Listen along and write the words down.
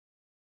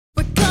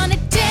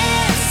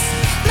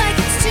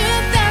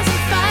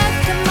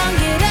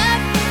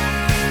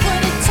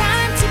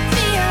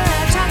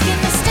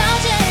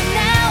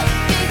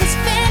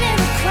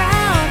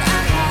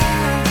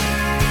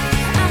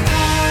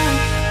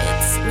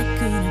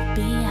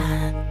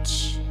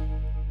Biatch.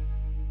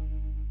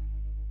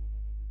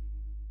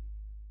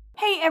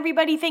 Hey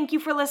everybody, thank you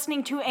for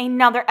listening to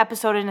another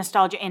episode of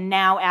Nostalgia and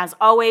Now. As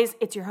always,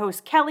 it's your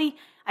host Kelly.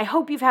 I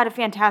hope you've had a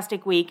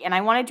fantastic week, and I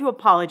wanted to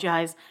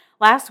apologize.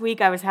 Last week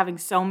I was having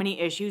so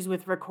many issues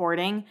with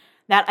recording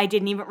that I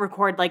didn't even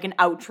record like an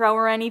outro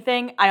or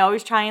anything. I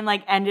always try and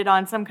like end it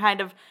on some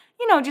kind of,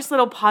 just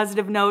little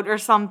positive note or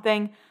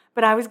something.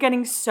 But I was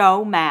getting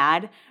so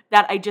mad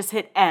that I just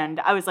hit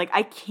end. I was like,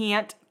 I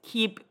can't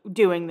keep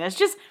doing this.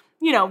 Just,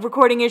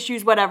 recording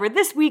issues, whatever.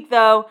 This week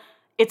though,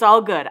 it's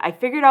all good. I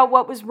figured out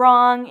what was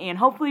wrong, and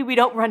hopefully we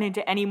don't run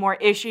into any more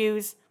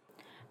issues.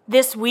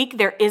 This week,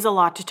 there is a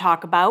lot to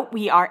talk about.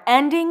 We are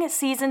ending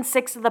season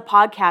 6 of the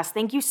podcast.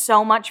 Thank you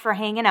so much for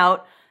hanging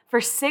out for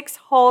 6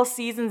 whole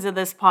seasons of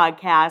this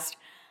podcast.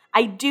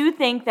 I do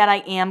think that I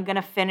am going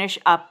to finish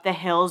up The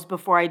Hills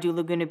before I do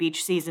Laguna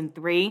Beach season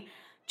 3.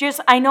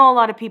 I know a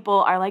lot of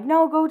people are like,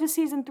 no, go to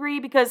season 3,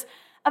 because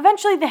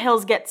eventually The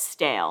Hills get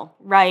stale,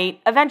 right?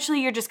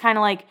 Eventually you're just kind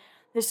of like,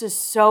 this is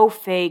so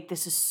fake,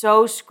 this is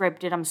so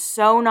scripted, I'm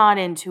so not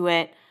into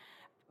it.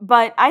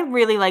 But I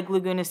really like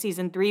Laguna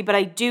season 3, but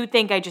I do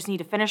think I just need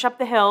to finish up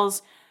The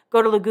Hills,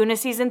 go to Laguna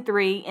season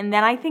 3, and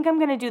then I think I'm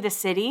going to do The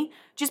City,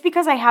 just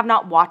because I have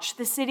not watched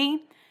The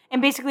City.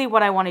 And basically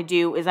what I want to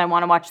do is I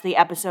want to watch the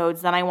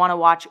episodes, then I want to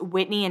watch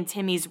Whitney and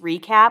Timmy's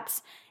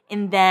recaps,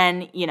 and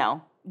then,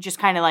 just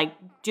kind of like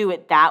do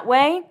it that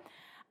way.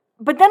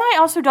 But then I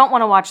also don't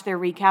want to watch their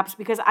recaps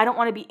because I don't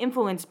want to be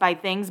influenced by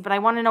things, but I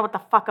want to know what the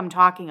fuck I'm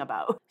talking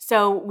about.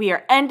 So we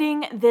are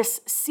ending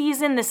this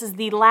season. This is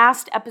the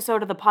last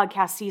episode of the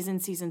podcast season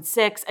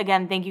 6.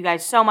 Again, thank you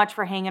guys so much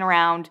for hanging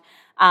around.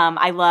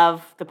 I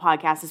love the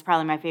podcast. It's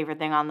probably my favorite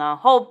thing on the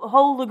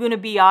whole Laguna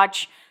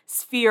Beach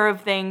sphere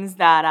of things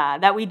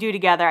that we do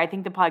together. I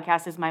think the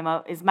podcast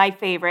is my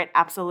favorite,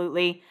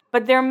 absolutely.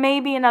 But there may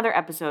be another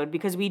episode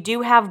because we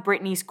do have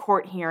Britney's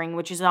court hearing,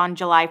 which is on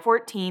July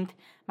 14th.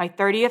 My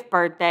 30th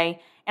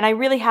birthday, and I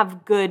really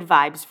have good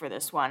vibes for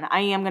this one. I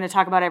am going to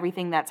talk about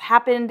everything that's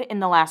happened in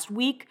the last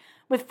week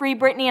with Free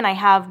Britney, and I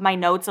have my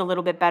notes a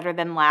little bit better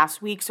than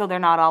last week, so they're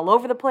not all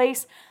over the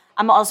place.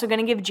 I'm also going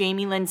to give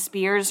Jamie Lynn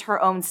Spears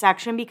her own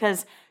section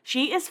because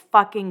she is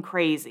fucking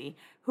crazy.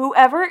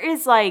 Whoever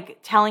is like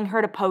telling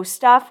her to post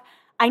stuff,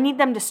 I need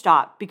them to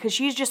stop because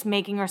she's just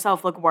making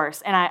herself look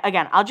worse. And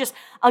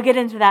I'll get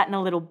into that in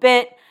a little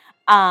bit.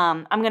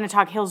 I'm going to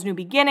talk Hills New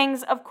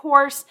Beginnings, of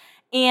course.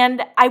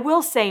 And I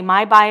will say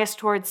my bias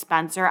towards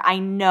Spencer, I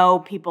know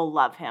people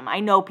love him. I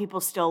know people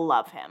still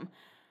love him.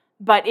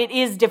 But it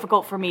is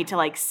difficult for me to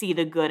like see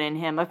the good in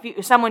him.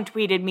 Someone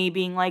tweeted me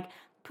being like,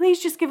 please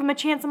just give him a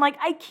chance. I'm like,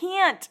 I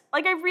can't.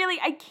 I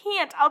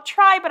can't. I'll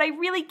try, but I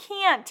really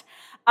can't.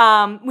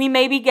 We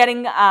may be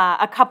getting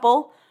a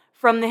couple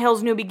from the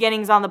Hills New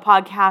Beginnings on the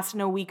podcast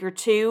in a week or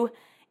two.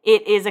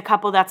 It is a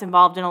couple that's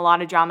involved in a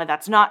lot of drama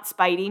that's not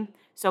Spidey.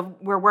 So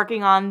we're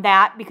working on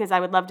that because I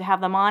would love to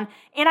have them on.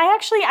 And I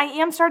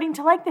am starting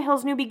to like The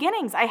Hills New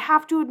Beginnings. I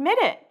have to admit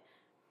it.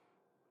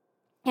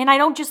 And I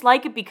don't just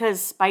like it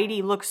because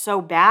Spidey looks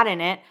so bad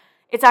in it.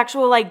 It's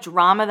actual like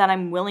drama that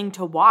I'm willing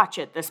to watch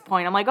at this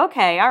point. I'm like,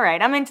 okay, all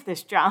right, I'm into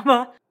this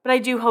drama. But I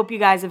do hope you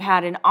guys have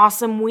had an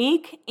awesome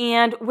week.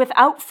 And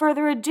without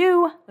further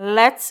ado,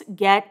 let's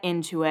get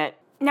into it.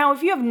 Now,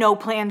 if you have no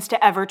plans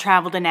to ever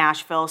travel to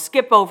Nashville,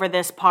 skip over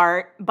this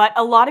part, but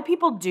a lot of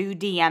people do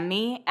DM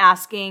me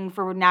asking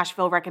for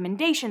Nashville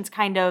recommendations,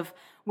 kind of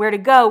where to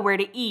go, where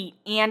to eat,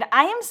 and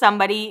I am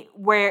somebody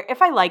where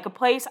if I like a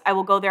place, I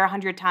will go there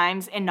 100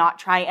 times and not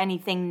try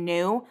anything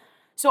new.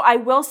 So I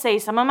will say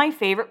some of my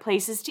favorite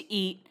places to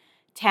eat,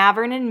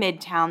 Tavern in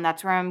Midtown,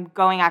 that's where I'm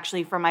going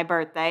actually for my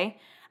birthday.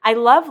 I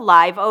love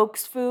Live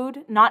Oak's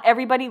food. Not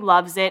everybody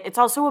loves it. It's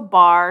also a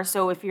bar,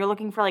 so if you're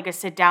looking for like a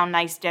sit-down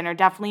nice dinner,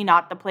 definitely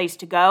not the place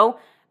to go,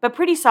 but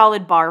pretty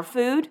solid bar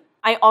food.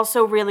 I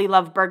also really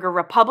love Burger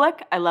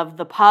Republic. I love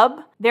The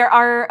Pub. There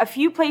are a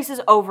few places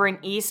over in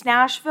East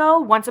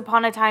Nashville, Once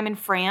Upon a Time in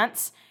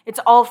France. It's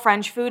all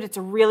French food. It's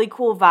a really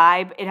cool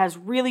vibe. It has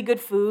really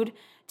good food.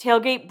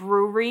 Tailgate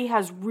Brewery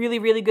has really,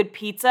 really good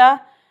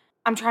pizza.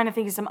 I'm trying to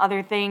think of some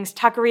other things.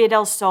 Taqueria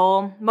del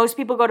Sol. Most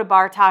people go to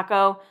Bar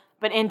Taco,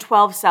 but in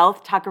 12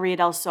 South, Taqueria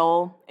del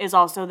Sol is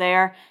also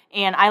there,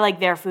 and I like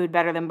their food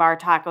better than Bar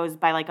Tacos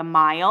by like a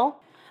mile.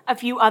 A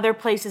few other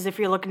places if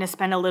you're looking to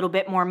spend a little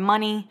bit more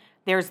money.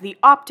 There's The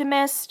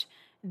Optimist,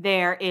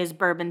 there is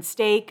Bourbon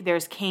Steak,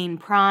 there's Cane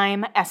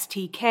Prime,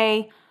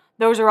 STK.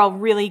 Those are all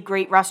really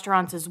great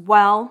restaurants as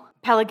well.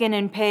 Pelican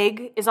and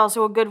Pig is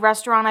also a good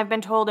restaurant, I've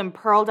been told, and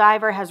Pearl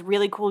Diver has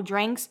really cool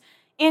drinks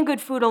and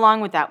good food along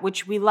with that,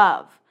 which we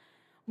love.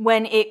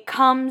 When it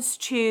comes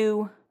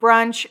to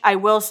brunch, I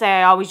will say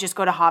I always just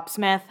go to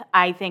Hopsmith.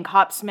 I think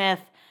Hopsmith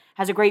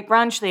has a great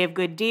brunch. They have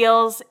good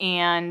deals,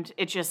 and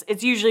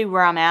it's usually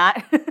where I'm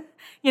at.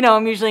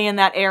 I'm usually in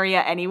that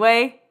area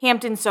anyway.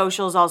 Hampton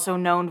Social is also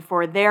known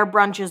for their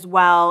brunch as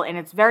well, and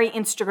it's very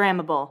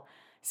Instagrammable.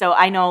 So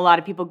I know a lot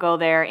of people go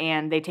there,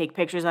 and they take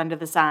pictures under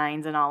the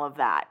signs and all of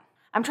that.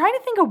 I'm trying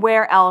to think of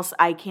where else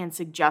I can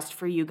suggest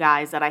for you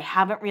guys that I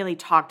haven't really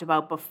talked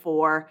about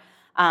before.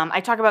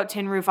 I talk about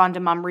Tin Roof on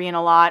Demumbrian a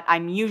lot.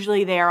 I'm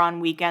usually there on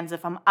weekends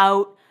if I'm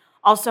out.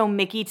 Also,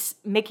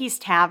 Mickey's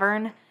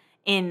Tavern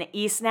in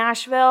East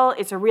Nashville.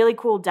 It's a really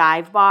cool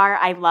dive bar.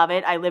 I love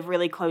it. I live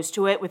really close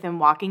to it within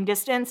walking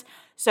distance.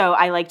 So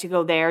I like to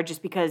go there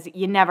just because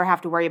you never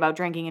have to worry about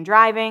drinking and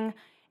driving.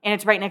 And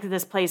it's right next to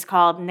this place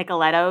called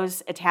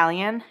Nicoletto's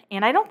Italian.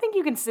 And I don't think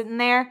you can sit in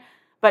there,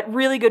 but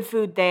really good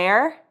food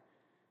there.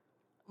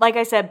 Like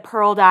I said,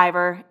 Pearl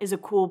Diver is a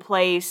cool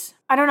place.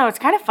 I don't know, it's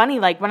kind of funny,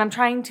 like when I'm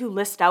trying to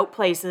list out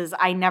places,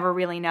 I never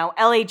really know.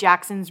 LA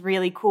Jackson's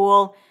really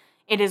cool.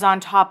 It is on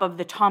top of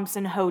the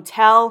Thompson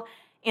Hotel,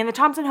 and the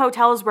Thompson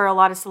Hotel is where a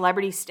lot of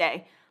celebrities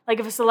stay. Like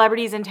if a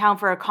celebrity is in town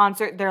for a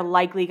concert, they're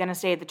likely going to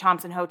stay at the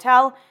Thompson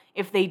Hotel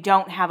if they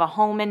don't have a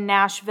home in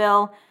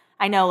Nashville.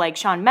 I know like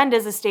Shawn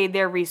Mendes has stayed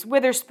there, Reese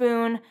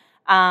Witherspoon.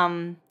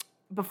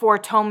 Before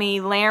Tomi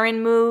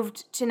Lahren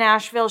moved to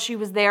Nashville, she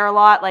was there a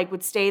lot, like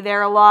would stay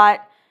there a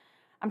lot.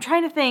 I'm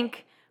trying to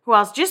think who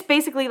else. Just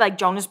basically like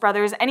Jonas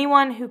Brothers,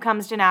 anyone who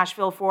comes to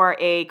Nashville for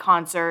a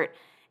concert,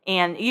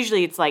 and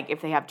usually it's like if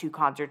they have 2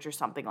 concerts or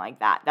something like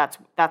that,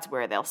 that's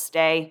where they'll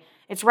stay.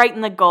 It's right in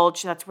the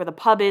Gulch. That's where the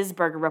pub is,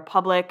 Burger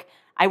Republic.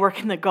 I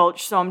work in the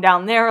Gulch, so I'm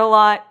down there a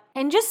lot.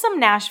 And just some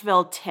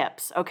Nashville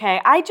tips,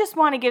 okay? I just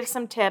want to give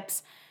some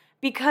tips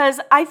because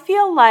I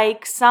feel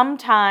like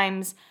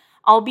sometimes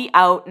I'll be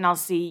out and I'll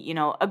see,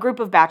 a group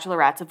of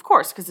bachelorettes, of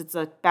course, because it's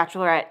a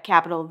bachelorette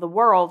capital of the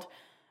world.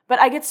 But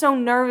I get so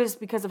nervous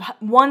because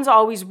one's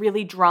always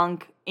really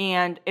drunk,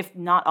 and if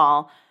not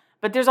all,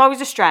 but there's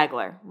always a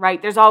straggler, right?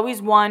 There's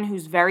always one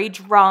who's very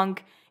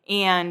drunk,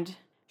 and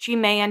she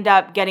may end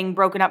up getting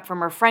broken up from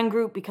her friend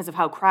group because of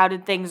how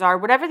crowded things are.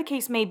 Whatever the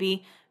case may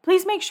be,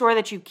 please make sure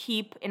that you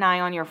keep an eye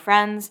on your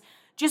friends.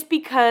 Just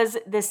because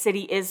this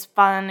city is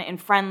fun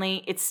and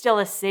friendly, it's still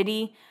a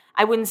city.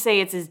 I wouldn't say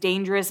it's as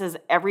dangerous as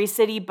every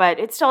city, but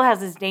it still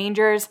has its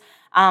dangers.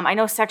 I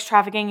know sex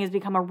trafficking has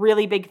become a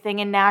really big thing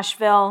in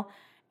Nashville.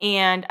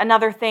 And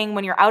another thing,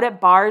 when you're out at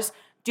bars,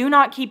 do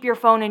not keep your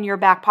phone in your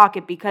back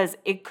pocket because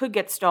it could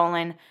get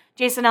stolen.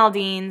 Jason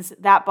Aldean's,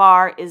 that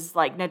bar is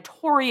like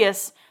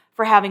notorious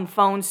for having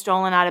phones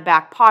stolen out of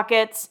back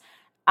pockets.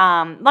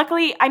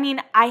 Luckily,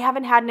 I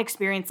haven't had an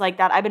experience like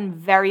that. I've been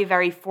very,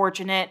 very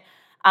fortunate.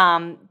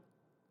 At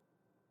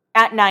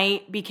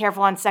night, be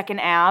careful on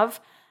 2nd Ave.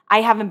 I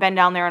haven't been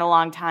down there in a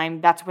long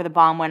time. That's where the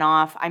bomb went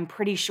off. I'm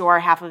pretty sure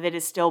half of it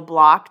is still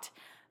blocked.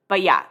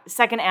 But yeah,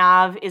 2nd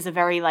Ave is a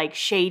very like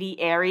shady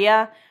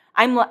area.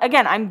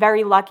 I'm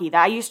very lucky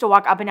that I used to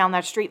walk up and down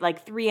that street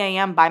like 3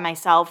 a.m. by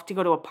myself to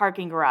go to a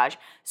parking garage.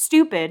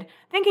 Stupid.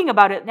 Thinking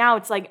about it now,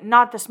 it's like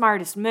not the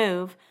smartest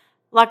move.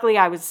 Luckily,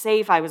 I was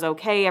safe. I was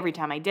okay every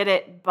time I did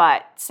it.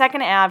 But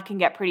 2nd Ave can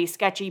get pretty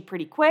sketchy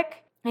pretty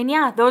quick. And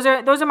yeah, those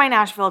are my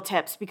Nashville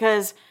tips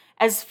because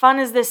as fun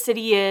as this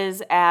city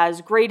is,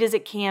 as great as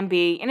it can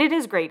be, and it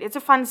is great. It's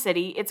a fun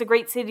city. It's a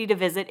great city to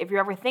visit. If you're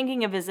ever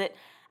thinking of visit,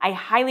 I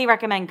highly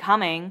recommend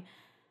coming,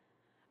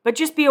 but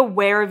just be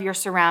aware of your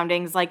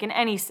surroundings like in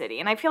any city.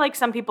 And I feel like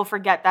some people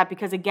forget that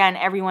because, again,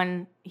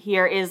 everyone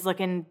here is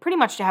looking pretty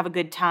much to have a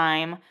good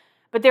time.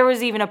 But there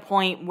was even a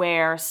point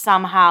where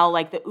somehow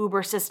like the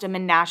Uber system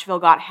in Nashville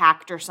got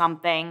hacked or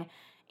something,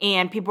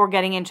 and people were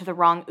getting into the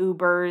wrong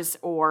Ubers,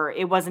 or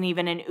it wasn't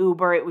even an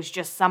Uber. It was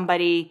just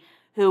somebody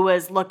who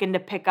was looking to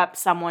pick up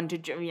someone to,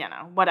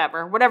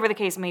 whatever the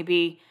case may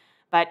be.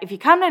 But if you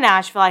come to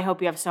Nashville, I hope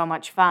you have so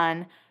much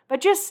fun. But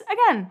just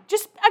again,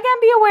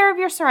 be aware of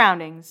your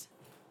surroundings.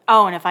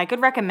 Oh, and if I could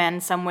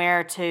recommend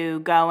somewhere to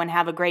go and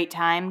have a great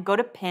time, go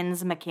to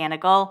Pins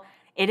Mechanical.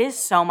 It is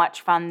so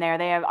much fun there.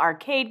 They have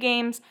arcade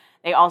games.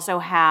 They also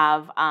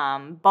have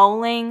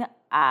bowling,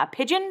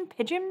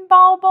 pigeon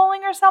ball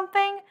bowling or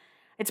something.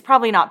 It's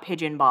probably not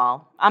pigeon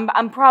ball.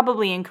 I'm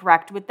probably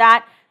incorrect with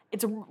that.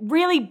 It's a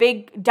really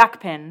big duck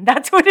pin.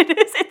 That's what it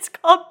is. It's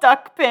called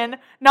duck pin,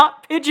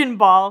 not pigeon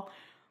ball.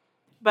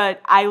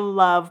 But I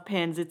love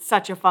Pins. It's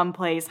such a fun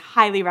place.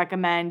 Highly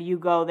recommend you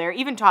go there.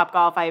 Even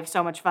Topgolf, I have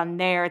so much fun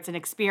there. It's an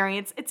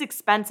experience. It's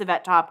expensive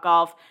at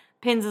Topgolf.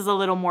 Pins is a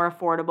little more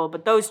affordable,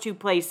 but those 2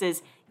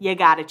 places you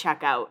gotta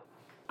check out.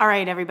 All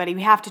right, everybody,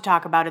 we have to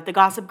talk about it. The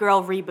Gossip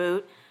Girl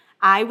reboot.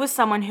 I was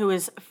someone who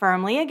is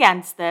firmly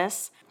against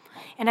this,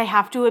 and I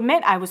have to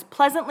admit I was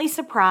pleasantly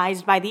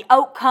surprised by the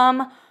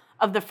outcome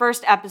of the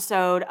first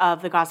episode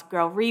of the Gossip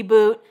Girl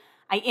reboot.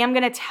 I am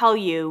going to tell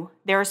you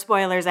there are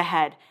spoilers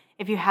ahead.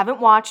 If you haven't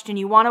watched and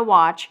you want to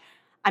watch,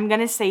 I'm going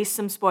to say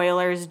some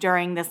spoilers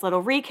during this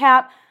little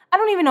recap. I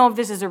don't even know if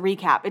this is a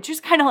recap. It's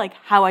just kind of like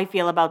how I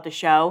feel about the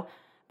show.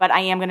 But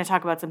I am going to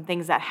talk about some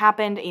things that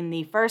happened in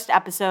the first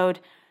episode.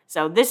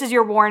 So this is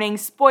your warning.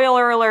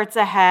 Spoiler alerts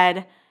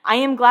ahead. I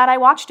am glad I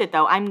watched it,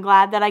 though. I'm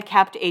glad that I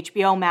kept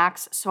HBO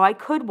Max so I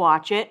could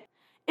watch it.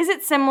 Is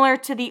it similar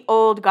to the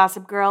old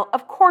Gossip Girl?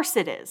 Of course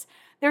it is.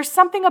 There's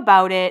something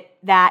about it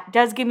that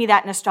does give me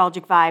that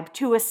nostalgic vibe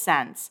to a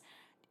sense.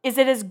 Is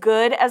it as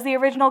good as the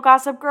original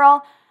Gossip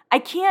Girl? I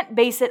can't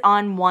base it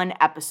on one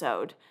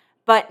episode.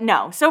 But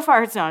no, so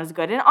far it's not as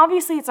good. And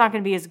obviously it's not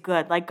going to be as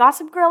good. Like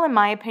Gossip Girl, in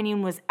my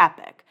opinion, was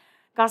epic.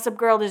 Gossip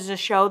Girl is a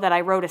show that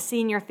I wrote a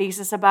senior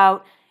thesis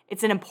about.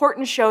 It's an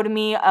important show to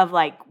me of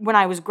like when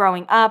I was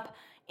growing up.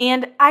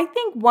 And I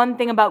think one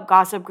thing about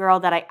Gossip Girl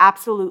that I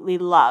absolutely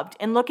loved,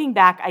 and looking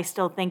back, I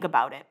still think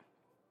about it.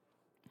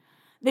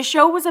 The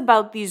show was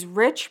about these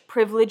rich,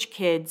 privileged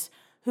kids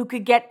who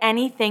could get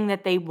anything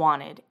that they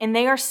wanted, and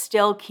they are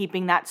still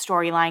keeping that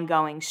storyline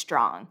going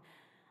strong.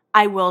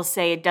 I will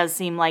say it does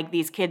seem like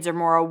these kids are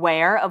more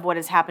aware of what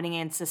is happening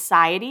in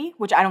society,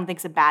 which I don't think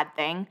is a bad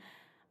thing.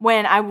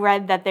 When I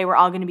read that they were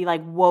all going to be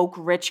like woke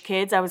rich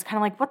kids, I was kind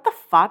of like, what the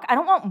fuck? I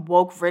don't want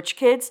woke rich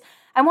kids.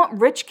 I want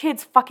rich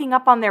kids fucking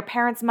up on their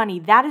parents' money.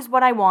 That is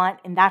what I want,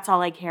 and that's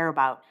all I care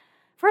about.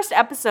 First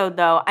episode,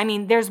 though, I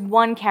mean, there's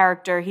one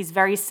character. He's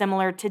very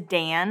similar to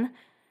Dan,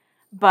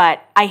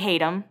 but I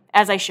hate him,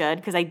 as I should,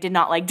 because I did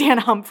not like Dan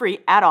Humphrey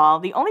at all.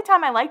 The only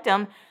time I liked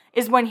him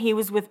is when he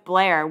was with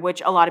Blair,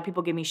 which a lot of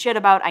people give me shit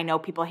about. I know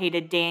people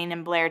hated Dane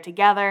and Blair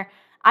together.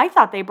 I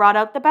thought they brought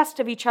out the best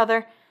of each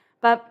other,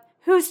 but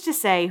who's to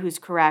say who's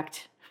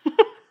correct?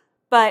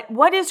 But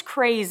what is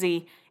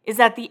crazy is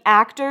that the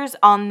actors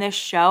on this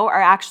show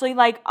are actually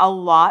like a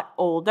lot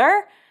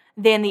older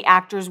than the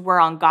actors were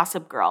on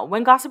Gossip Girl.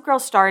 When Gossip Girl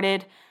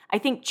started, I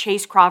think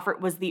Chase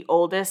Crawford was the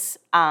oldest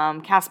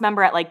cast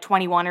member at like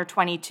 21 or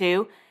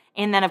 22.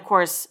 And then, of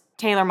course,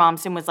 Taylor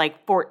Momsen was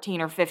like 14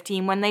 or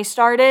 15 when they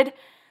started.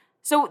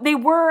 So they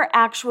were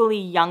actually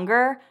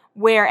younger,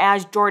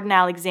 whereas Jordan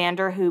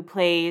Alexander, who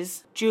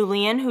plays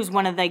Julian, who's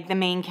one of the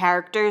main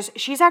characters,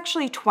 she's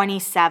actually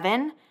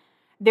 27.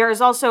 There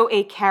is also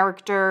a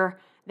character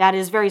that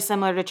is very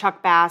similar to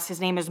Chuck Bass. His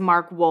name is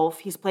Mark Wolf.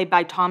 He's played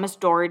by Thomas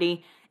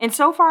Doherty. And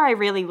so far, I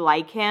really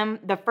like him.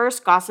 The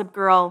first Gossip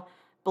Girl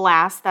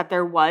blast that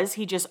there was,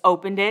 he just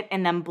opened it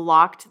and then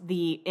blocked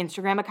the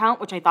Instagram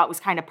account, which I thought was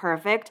kind of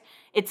perfect.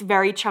 It's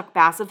very Chuck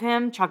Bass of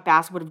him. Chuck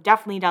Bass would have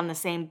definitely done the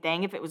same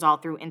thing if it was all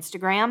through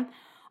Instagram.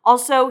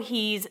 Also,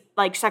 he's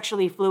like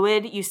sexually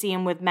fluid. You see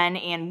him with men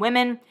and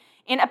women.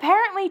 And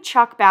apparently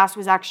Chuck Bass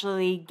was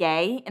actually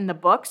gay in the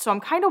book. So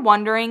I'm kind of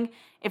wondering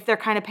if they're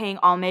kind of paying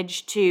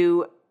homage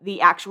to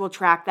the actual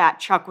track that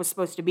Chuck was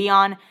supposed to be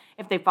on,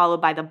 if they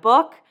followed by the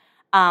book.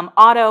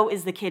 Otto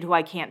is the kid who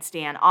I can't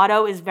stand.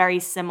 Otto is very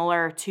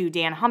similar to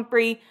Dan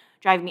Humphrey,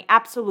 driving me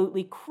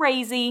absolutely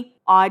crazy.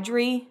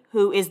 Audrey,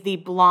 who is the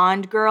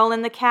blonde girl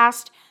in the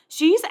cast,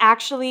 she's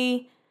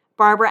actually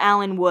Barbara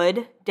Alyn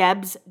Wood,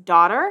 Deb's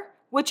daughter,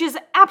 which is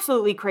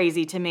absolutely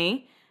crazy to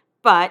me,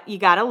 but you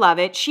gotta love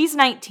it. She's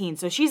 19,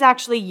 so she's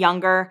actually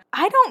younger.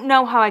 I don't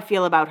know how I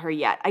feel about her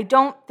yet. I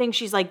don't think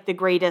she's like the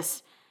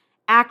greatest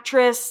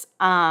actress.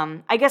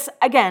 I guess,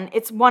 again,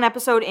 it's one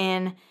episode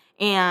in,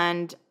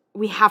 and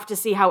we have to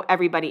see how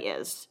everybody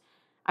is.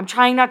 I'm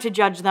trying not to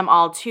judge them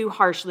all too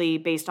harshly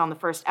based on the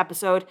first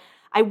episode.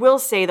 I will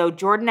say, though,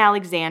 Jordan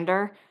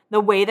Alexander, the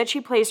way that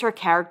she plays her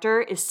character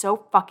is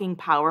so fucking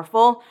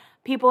powerful.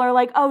 People are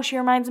like, oh, she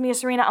reminds me of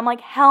Serena. I'm like,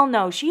 hell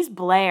no, she's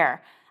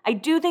Blair. I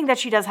do think that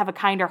she does have a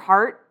kinder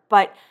heart,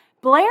 but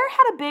Blair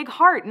had a big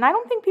heart, and I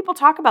don't think people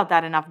talk about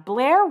that enough.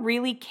 Blair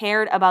really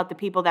cared about the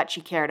people that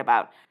she cared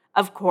about.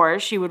 Of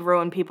course, she would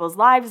ruin people's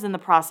lives in the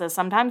process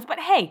sometimes, but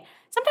hey,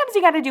 sometimes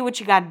you gotta do what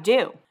you gotta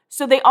do.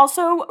 So they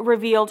also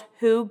revealed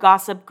who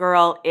Gossip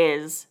Girl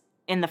is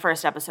in the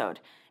first episode.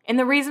 And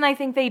the reason I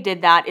think they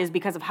did that is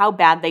because of how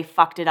bad they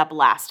fucked it up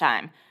last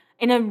time.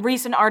 In a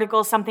recent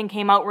article, something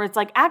came out where it's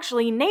like,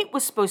 actually, Nate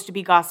was supposed to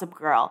be Gossip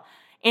Girl.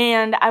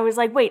 And I was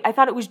like, wait, I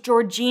thought it was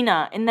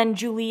Georgina, and then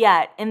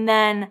Juliet, and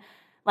then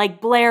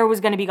like Blair was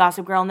going to be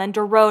Gossip Girl, and then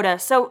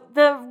Dorota. So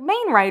the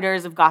main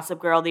writers of Gossip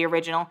Girl, the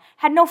original,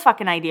 had no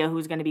fucking idea who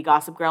was going to be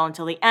Gossip Girl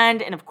until the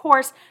end. And of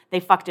course, they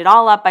fucked it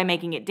all up by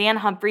making it Dan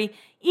Humphrey,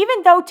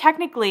 even though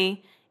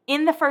technically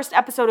in the first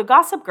episode of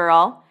Gossip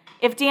Girl,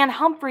 if Dan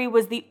Humphrey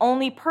was the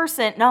only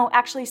person, no,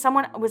 actually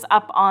someone was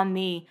up on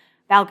the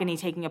balcony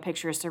taking a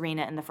picture of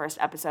Serena in the first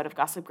episode of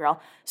Gossip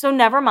Girl. So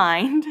never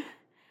mind.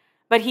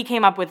 But he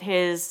came up with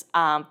his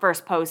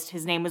first post.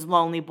 His name was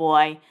Lonely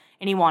Boy,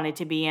 and he wanted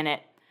to be in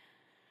it.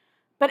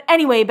 But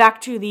anyway, back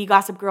to the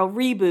Gossip Girl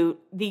reboot.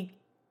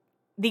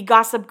 The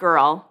Gossip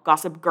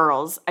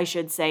Girls, I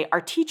should say,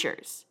 are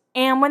teachers.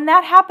 And when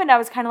that happened, I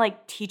was kind of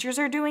like, teachers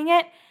are doing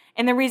it?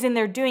 And the reason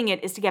they're doing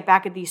it is to get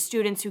back at these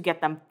students who get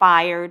them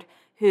fired,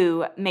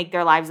 who make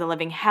their lives a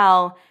living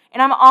hell.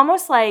 And I'm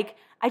almost like,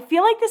 I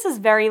feel like this is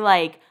very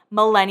like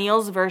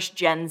millennials versus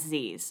Gen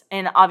Zs.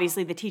 And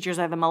obviously the teachers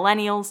are the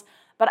millennials.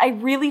 But I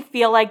really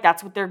feel like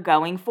that's what they're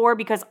going for,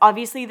 because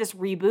obviously this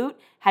reboot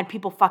had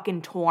people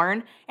fucking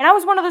torn. And I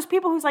was one of those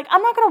people who's like,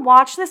 I'm not going to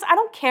watch this. I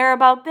don't care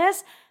about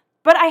this.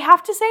 But I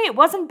have to say it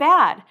wasn't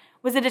bad.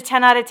 Was it a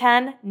 10 out of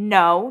 10?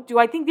 No. Do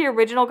I think the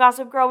original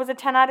Gossip Girl was a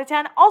 10 out of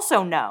 10?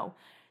 Also no.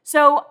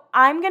 So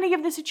I'm going to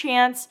give this a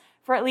chance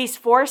for at least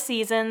 4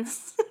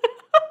 seasons.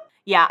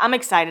 Yeah, I'm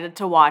excited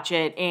to watch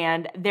it.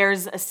 And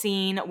there's a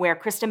scene where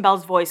Kristen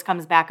Bell's voice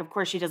comes back. Of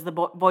course, she does the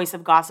voice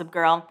of Gossip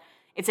Girl.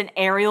 It's an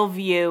aerial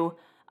view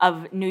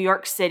of New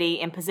York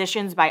City, and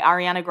Positions by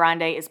Ariana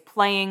Grande is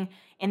playing,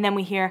 and then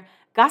we hear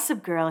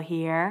Gossip Girl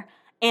here.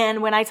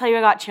 And when I tell you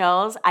I got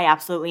chills, I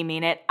absolutely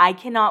mean it. I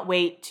cannot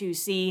wait to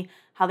see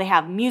how they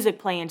have music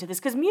play into this,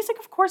 because music,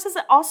 of course, is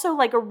also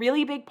like a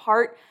really big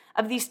part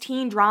of these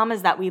teen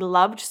dramas that we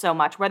loved so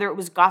much, whether it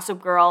was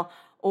Gossip Girl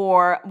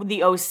or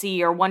The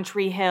OC or One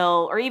Tree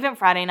Hill or even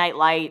Friday Night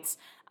Lights.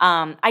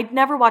 I'd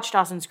never watched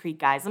Dawson's Creek,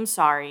 guys. I'm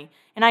sorry.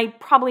 And I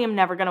probably am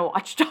never going to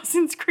watch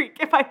Dawson's Creek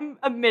if I'm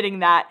admitting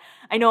that.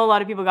 I know a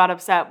lot of people got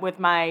upset with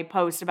my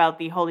post about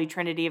the Holy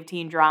Trinity of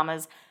teen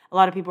dramas. A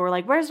lot of people were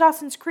like, where's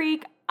Dawson's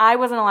Creek? I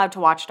wasn't allowed to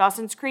watch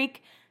Dawson's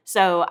Creek.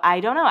 So I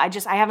don't know.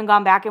 I haven't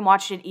gone back and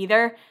watched it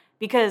either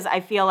because I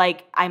feel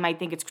like I might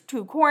think it's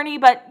too corny,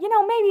 but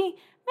maybe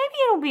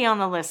it'll be on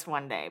the list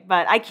one day.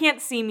 But I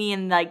can't see me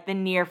in like the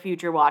near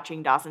future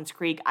watching Dawson's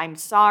Creek. I'm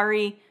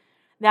sorry.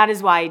 That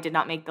is why I did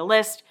not make the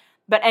list.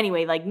 But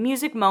anyway, like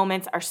music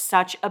moments are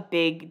such a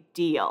big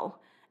deal.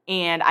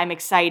 And I'm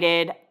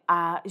excited.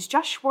 Is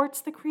Josh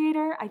Schwartz the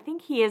creator? I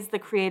think he is the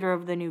creator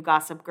of the new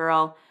Gossip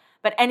Girl.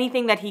 But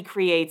anything that he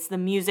creates, the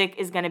music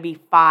is going to be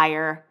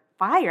fire.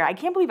 Fire. I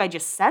can't believe I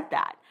just said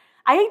that.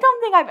 I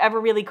don't think I've ever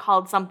really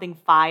called something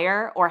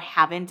fire or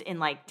haven't in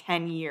like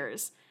 10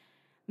 years.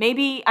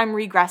 Maybe I'm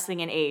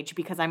regressing in age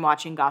because I'm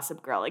watching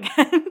Gossip Girl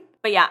again.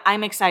 But yeah,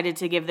 I'm excited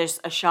to give this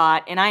a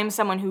shot. And I'm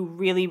someone who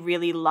really,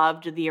 really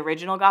loved the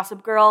original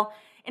Gossip Girl.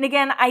 And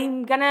again,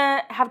 I'm going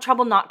to have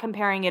trouble not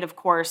comparing it, of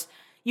course.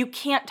 You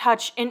can't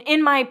touch, and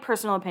in my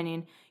personal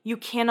opinion, you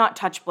cannot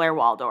touch Blair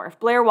Waldorf.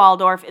 Blair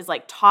Waldorf is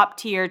like top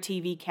tier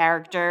TV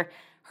character.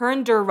 Her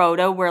and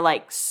Dorota were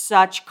like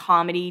such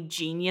comedy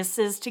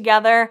geniuses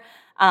together.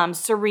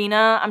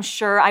 Serena, I'm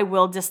sure I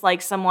will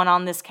dislike someone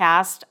on this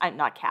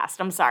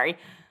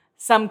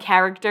some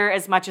character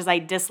as much as I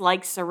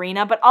dislike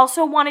Serena, but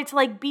also wanted to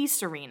like be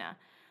Serena.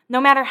 No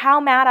matter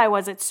how mad I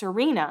was at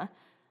Serena,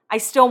 I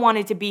still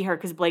wanted to be her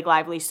because Blake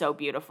Lively's so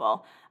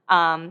beautiful.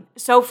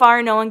 So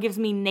far, no one gives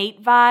me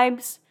Nate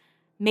vibes.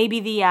 Maybe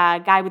the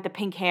guy with the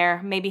pink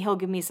hair, maybe he'll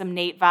give me some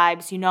Nate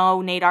vibes.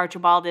 Nate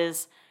Archibald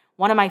is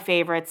one of my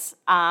favorites.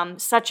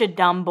 Such a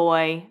dumb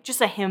boy,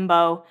 just a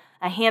himbo,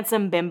 a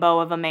handsome bimbo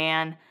of a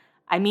man.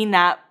 I mean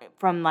that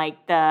from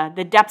like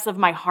the depths of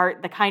my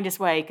heart, the kindest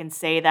way I can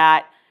say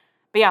that.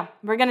 But yeah,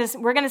 we're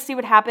gonna see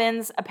what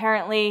happens.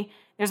 Apparently,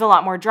 there's a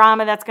lot more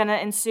drama that's gonna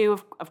ensue.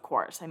 Of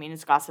course, I mean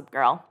it's Gossip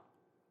Girl.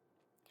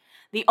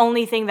 The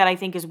only thing that I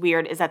think is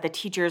weird is that the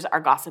teachers are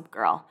Gossip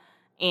Girl.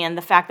 And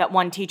the fact that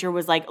one teacher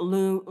was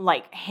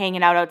like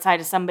hanging out outside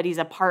of somebody's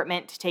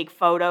apartment to take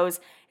photos.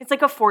 It's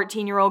like a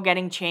 14-year-old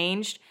getting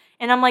changed.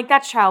 And I'm like,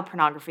 that's child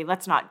pornography.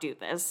 Let's not do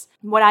this.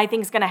 What I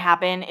think is going to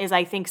happen is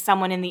I think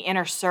someone in the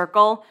inner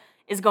circle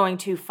is going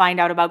to find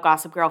out about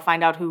Gossip Girl,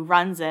 find out who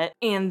runs it,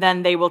 and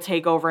then they will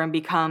take over and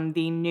become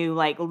the new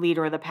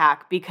leader of the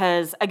pack.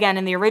 Because again,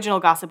 in the original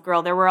Gossip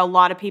Girl, there were a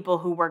lot of people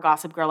who were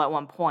Gossip Girl at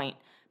one point.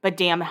 But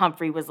Dan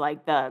Humphrey was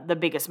like the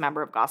biggest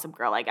member of Gossip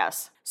Girl, I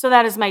guess. So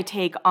that is my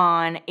take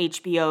on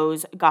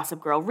HBO's Gossip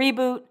Girl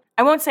reboot.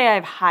 I won't say I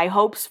have high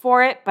hopes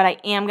for it, but I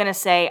am going to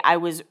say I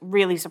was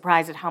really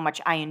surprised at how much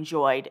I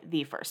enjoyed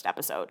the first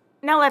episode.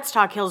 Now let's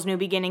talk Hill's New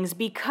Beginnings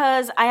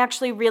because I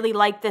actually really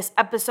liked this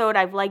episode.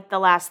 I've liked the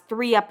last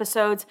 3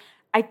 episodes.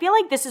 I feel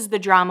like this is the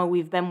drama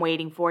we've been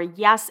waiting for.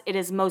 Yes, it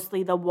is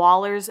mostly the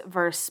Wallers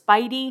versus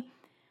Spidey,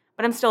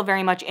 but I'm still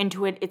very much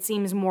into it. It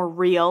seems more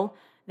real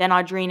than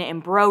Audrina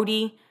and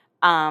Brody.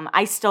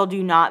 I still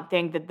do not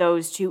think that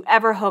those two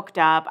ever hooked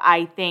up.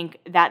 I think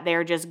that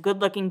they're just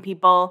good-looking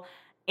people,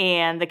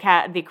 and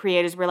the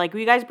creators were like, will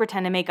you guys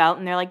pretend to make out?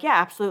 And they're like, yeah,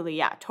 absolutely,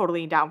 yeah,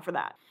 totally down for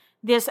that.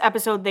 This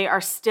episode, they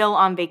are still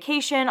on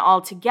vacation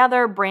all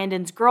together.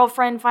 Brandon's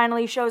girlfriend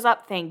finally shows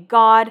up, thank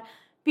God,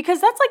 because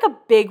that's like a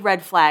big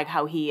red flag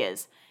how he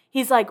is.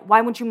 He's like,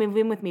 why won't you move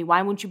in with me?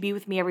 Why won't you be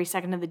with me every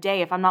second of the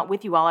day? If I'm not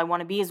with you, all I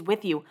want to be is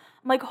with you.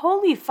 I'm like,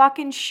 holy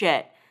fucking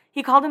shit.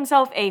 He called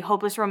himself a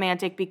hopeless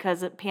romantic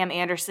because of Pam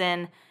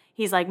Anderson.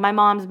 He's like, my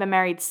mom's been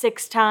married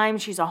 6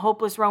 times. She's a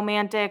hopeless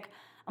romantic.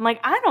 I'm like,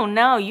 I don't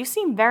know. You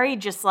seem very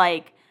just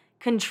like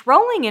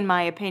controlling in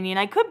my opinion.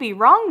 I could be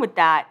wrong with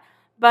that.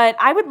 But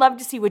I would love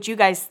to see what you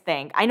guys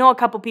think. I know a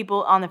couple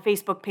people on the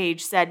Facebook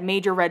page said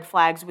major red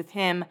flags with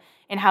him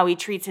and how he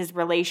treats his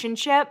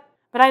relationship.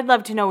 But I'd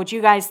love to know what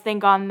you guys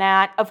think on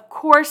that. Of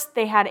course,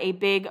 they had a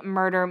big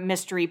murder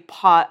mystery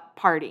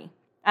party.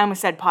 I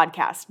almost said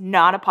podcast.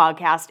 Not a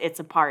podcast,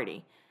 it's a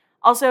party.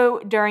 Also,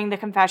 during the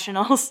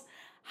confessionals,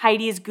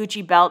 Heidi's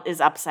Gucci belt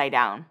is upside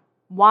down.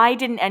 Why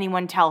didn't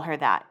anyone tell her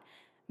that?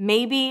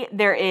 Maybe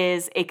there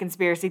is a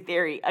conspiracy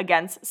theory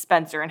against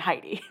Spencer and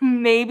Heidi.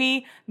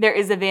 Maybe there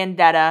is a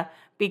vendetta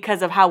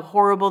because of how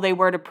horrible they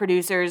were to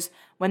producers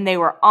when they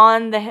were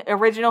on the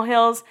original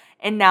Hills,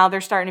 and now they're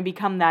starting to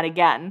become that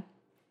again.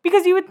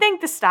 Because you would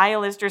think the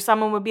stylist or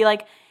someone would be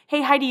like,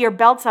 hey, Heidi, your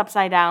belt's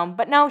upside down.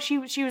 But no, she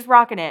was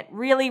rocking it.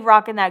 Really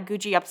rocking that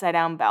Gucci upside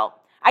down belt.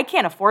 I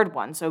can't afford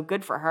one, so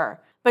good for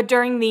her. But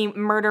during the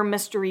murder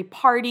mystery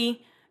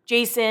party,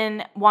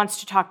 Jason wants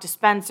to talk to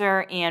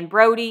Spencer, and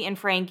Brody and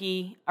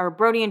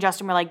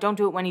Justin were like, don't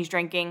do it when he's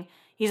drinking.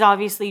 He's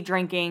obviously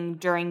drinking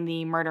during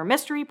the murder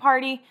mystery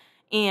party.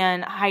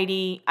 And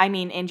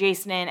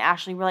Jason and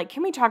Ashley were like,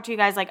 can we talk to you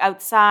guys like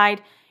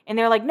outside? And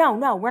they're like, no,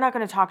 we're not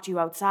going to talk to you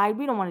outside.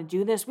 We don't want to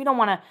do this. We don't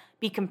want to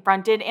be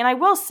confronted. And I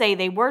will say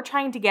they were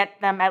trying to get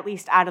them at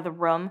least out of the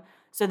room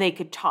so they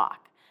could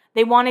talk.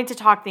 They wanted to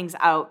talk things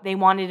out. They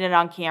wanted it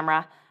on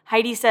camera.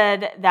 Heidi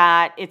said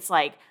that it's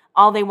like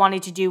all they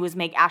wanted to do was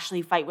make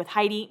Ashley fight with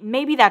Heidi.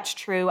 Maybe that's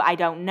true. I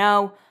don't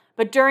know.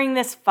 But during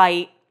this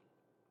fight,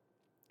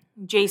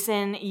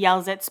 Jason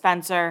yells at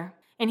Spencer,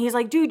 and he's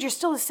like, dude, you're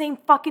still the same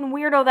fucking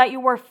weirdo that you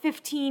were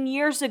 15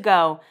 years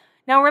ago.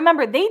 Now,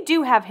 remember, they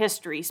do have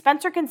history.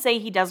 Spencer can say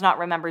he does not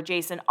remember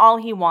Jason all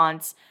he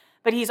wants,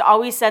 but he's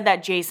always said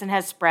that Jason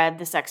has spread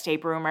the sex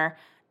tape rumor.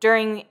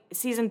 During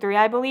season 3,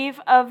 I believe,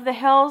 of The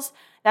Hills,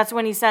 that's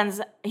when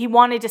he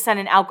wanted to send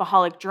an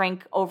alcoholic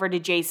drink over to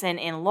Jason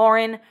and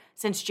Lauren,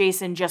 since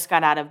Jason just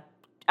got out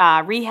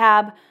of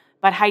rehab.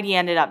 But Heidi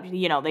ended up,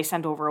 they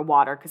sent over a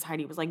water because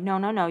Heidi was like,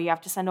 no, you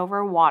have to send over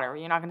a water.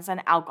 You're not going to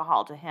send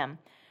alcohol to him.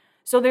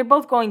 So they're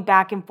both going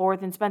back and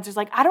forth, and Spencer's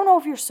like, I don't know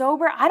if you're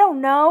sober. I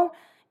don't know.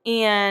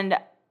 And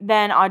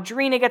then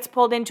Audrina gets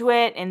pulled into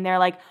it, and they're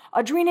like,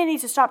 Audrina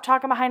needs to stop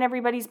talking behind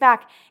everybody's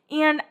back.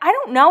 And I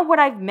don't know what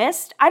I've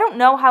missed. I don't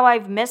know how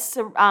I've missed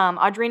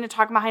Audrina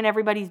talking behind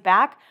everybody's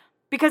back,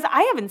 because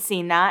I haven't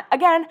seen that.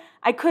 Again,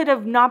 I could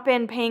have not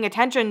been paying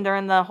attention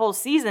during the whole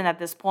season at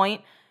this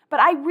point, but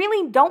I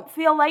really don't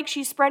feel like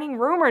she's spreading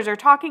rumors or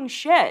talking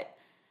shit.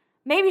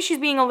 Maybe she's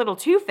being a little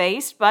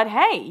two-faced, but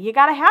hey, you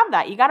gotta have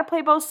that. You gotta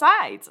play both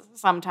sides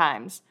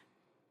sometimes.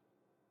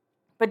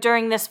 But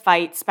during this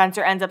fight,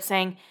 Spencer ends up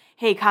saying,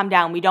 hey, calm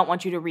down. We don't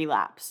want you to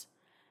relapse.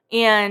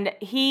 And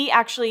he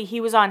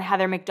was on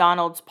Heather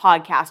McDonald's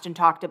podcast and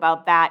talked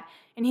about that.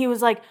 And he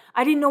was like,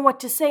 I didn't know what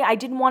to say. I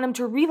didn't want him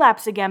to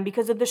relapse again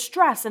because of the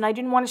stress, and I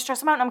didn't want to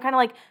stress him out. And I'm kind of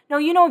like, no,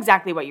 you know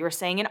exactly what you were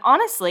saying. And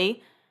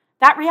honestly,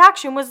 that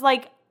reaction was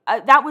like,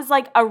 that was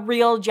like a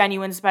real,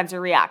 genuine Spencer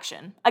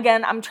reaction.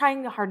 Again, I'm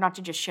trying hard not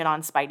to just shit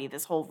on Spidey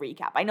this whole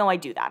recap. I know I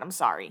do that. I'm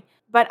sorry.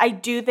 But I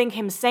do think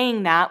him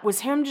saying that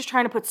was him just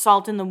trying to put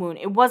salt in the wound.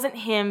 It wasn't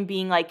him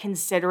being like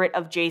considerate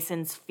of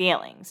Jason's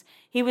feelings.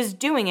 He was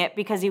doing it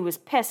because he was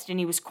pissed and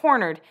he was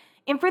cornered.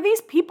 And for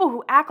these people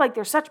who act like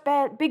they're such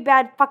big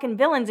bad fucking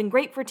villains and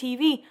great for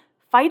TV,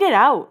 fight it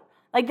out.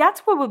 Like,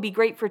 that's what would be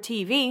great for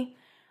TV.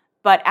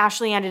 But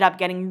Ashley ended up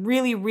getting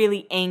really,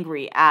 really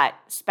angry at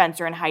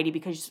Spencer and Heidi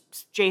because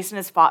Jason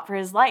has fought for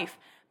his life.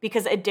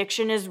 Because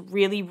addiction is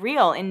really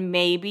real. And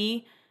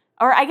maybe,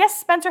 or I guess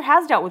Spencer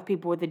has dealt with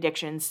people with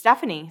addiction.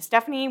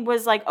 Stephanie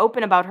was like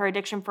open about her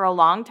addiction for a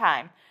long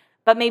time.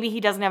 But maybe he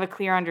doesn't have a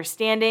clear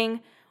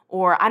understanding.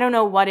 Or I don't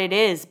know what it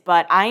is.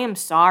 But I am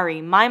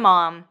sorry. My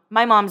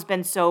mom's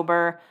been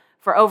sober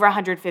for over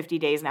 150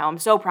 days now. I'm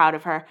so proud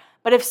of her.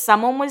 But if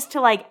someone was to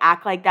like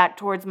act like that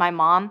towards my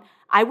mom,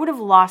 I would have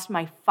lost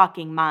my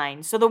fucking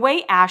mind. So the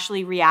way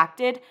Ashley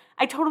reacted,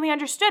 I totally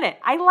understood it.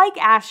 I like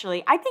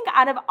Ashley. I think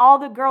out of all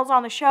the girls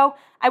on the show,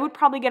 I would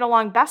probably get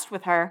along best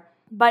with her.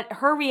 But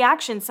her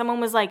reaction, someone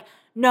was like,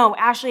 no,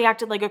 Ashley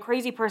acted like a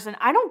crazy person.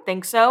 I don't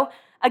think so.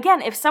 Again,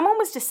 if someone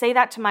was to say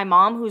that to my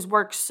mom, who's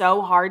worked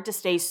so hard to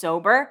stay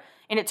sober,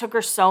 and it took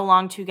her so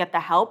long to get the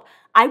help,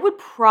 I would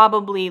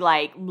probably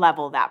like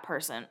level that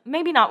person.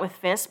 Maybe not with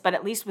fists, but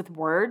at least with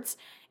words.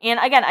 And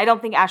again, I don't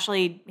think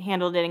Ashley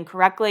handled it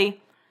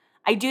incorrectly.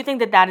 I do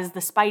think that is the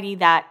Spidey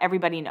that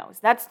everybody knows.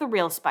 That's the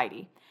real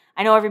Spidey.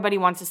 I know everybody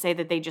wants to say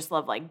that they just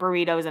love like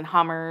burritos and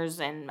Hummers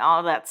and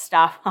all that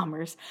stuff.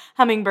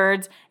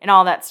 Hummingbirds and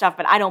all that stuff,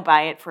 but I don't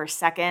buy it for a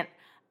second.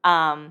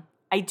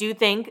 I do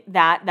think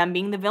that them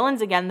being the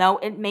villains again, though,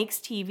 it makes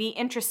TV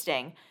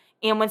interesting.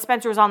 And when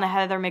Spencer was on the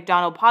Heather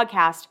McDonald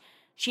podcast,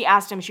 she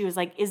asked him, she was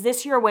like, is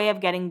this your way of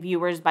getting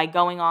viewers by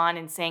going on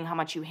and saying how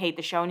much you hate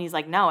the show? And he's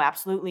like, no,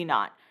 absolutely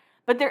not.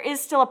 But there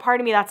is still a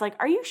part of me that's like,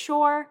 are you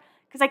sure?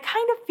 Because I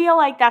kind of feel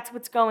like that's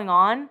what's going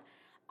on.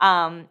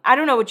 I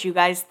don't know what you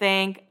guys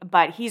think,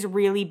 but he's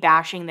really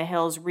bashing The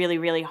Hills really,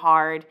 really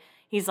hard.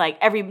 He's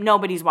like,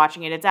 nobody's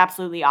watching it. It's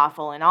absolutely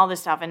awful and all this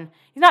stuff. And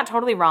he's not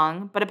totally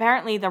wrong, but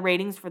apparently the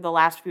ratings for the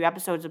last few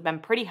episodes have been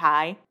pretty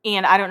high.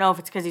 And I don't know if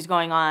it's because he's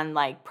going on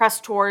like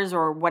press tours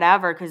or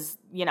whatever, because,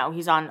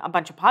 he's on a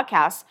bunch of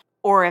podcasts,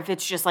 or if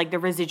it's just like the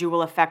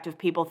residual effect of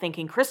people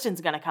thinking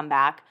Kristen's going to come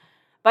back.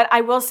 But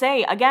I will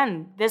say,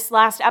 again, this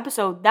last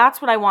episode,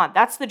 that's what I want.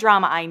 That's the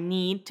drama I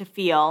need to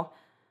feel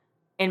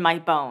in my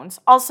bones.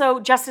 Also,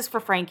 justice for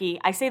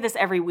Frankie. I say this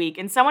every week,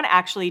 and someone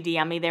actually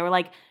DM'd me. They were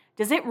like,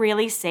 does it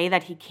really say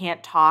that he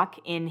can't talk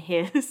in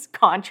his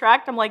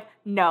contract? I'm like,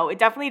 no, it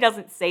definitely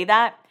doesn't say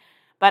that.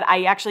 But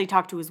I actually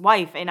talked to his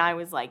wife, and I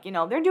was like,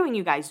 they're doing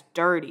you guys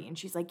dirty. And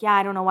she's like, yeah,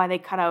 I don't know why they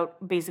cut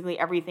out basically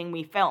everything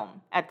we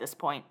film at this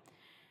point.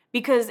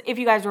 Because if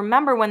you guys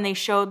remember when they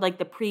showed like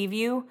the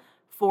preview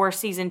for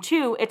season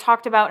 2, it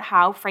talked about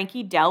how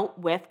Frankie dealt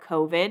with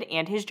COVID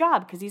and his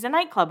job because he's a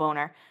nightclub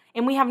owner.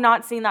 And we have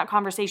not seen that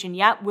conversation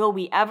yet. Will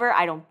we ever?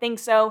 I don't think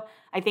so.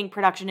 I think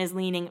production is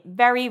leaning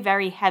very,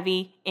 very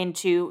heavy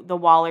into the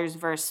Wallers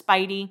versus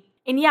Spidey.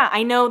 And yeah,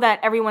 I know that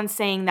everyone's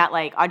saying that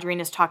like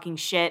Audrina's talking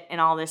shit and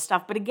all this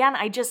stuff. But again,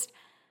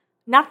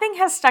 nothing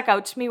has stuck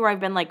out to me where I've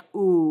been like,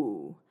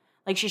 ooh,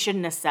 like she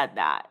shouldn't have said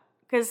that.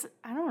 Because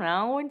I don't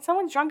know, when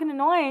someone's drunk and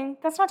annoying,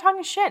 that's not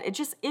talking shit. It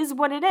just is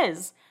what it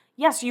is.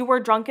 Yes, you were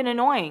drunk and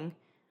annoying.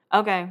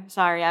 Okay,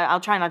 sorry. I'll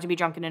try not to be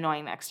drunk and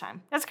annoying next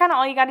time. That's kind of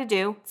all you got to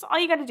do. That's all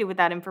you got to do with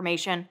that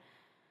information.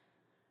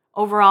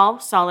 Overall,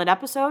 solid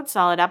episode.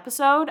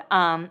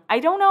 I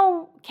don't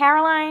know,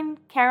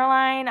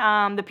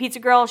 Caroline, the pizza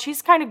girl,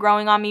 she's kind of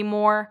growing on me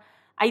more.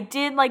 I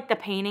did like the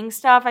painting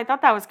stuff. I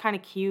thought that was kind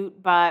of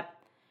cute, but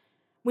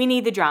we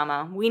need the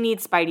drama. We need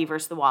Spidey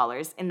versus the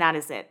Wallers, and that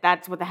is it.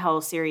 That's what the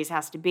whole series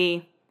has to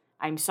be.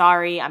 I'm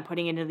sorry, I'm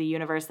putting it into the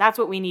universe. That's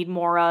what we need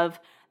more of.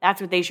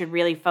 That's what they should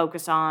really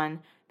focus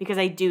on, because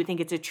I do think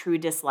it's a true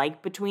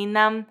dislike between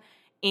them.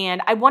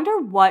 And I wonder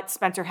what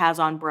Spencer has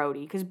on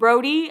Brody, because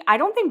I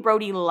don't think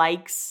Brody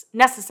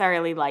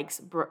necessarily likes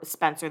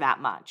Spencer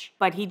that much.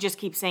 But he just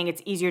keeps saying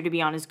it's easier to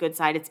be on his good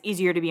side. It's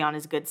easier to be on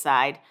his good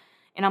side.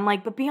 And I'm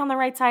like, but be on the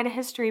right side of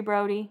history,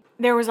 Brody.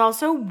 There was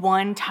also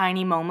one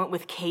tiny moment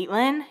with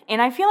Caitlin,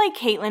 and I feel like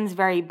Caitlin's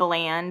very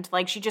bland.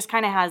 Like, she just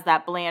kind of has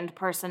that bland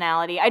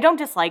personality. I don't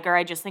dislike her.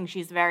 I just think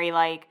she's very,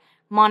 like,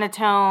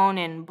 monotone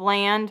and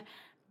bland.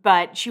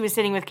 But she was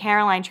sitting with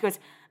Caroline. She goes,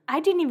 I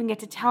didn't even get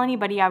to tell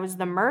anybody I was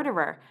the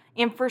murderer.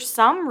 And for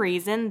some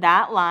reason,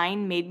 that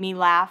line made me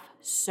laugh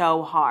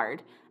so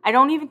hard. I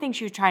don't even think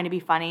she was trying to be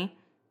funny.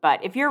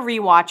 But if you're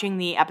rewatching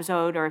the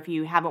episode, or if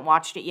you haven't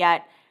watched it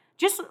yet,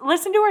 just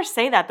listen to her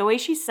say that. The way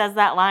she says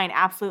that line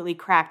absolutely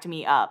cracked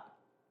me up.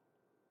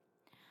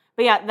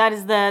 But yeah, that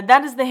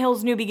is the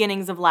Hills' new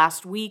beginnings of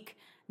last week.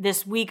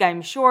 This week,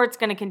 I'm sure it's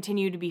going to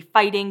continue to be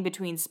fighting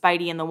between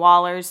Spidey and the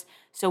Wallers.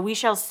 So we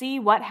shall see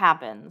what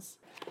happens.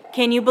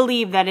 Can you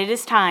believe that it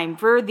is time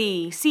for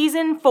the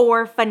Season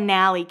 4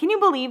 finale? Can you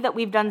believe that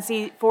we've done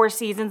 4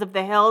 seasons of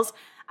The Hills?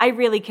 I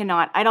really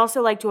cannot. I'd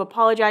also like to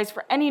apologize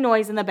for any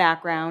noise in the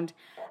background.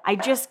 I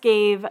just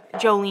gave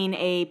Jolene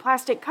a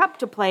plastic cup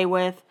to play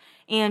with,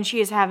 and she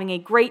is having a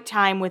great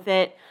time with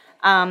it.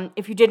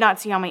 If you did not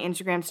see on my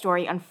Instagram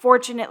story,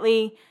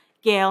 unfortunately,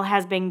 Gail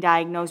has been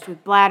diagnosed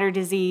with bladder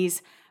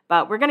disease,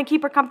 but we're going to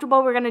keep her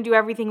comfortable. We're going to do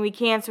everything we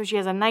can so she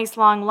has a nice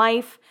long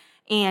life.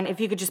 And if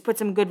you could just put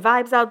some good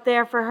vibes out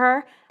there for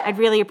her, I'd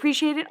really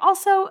appreciate it.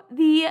 Also,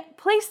 the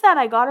place that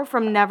I got her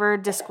from never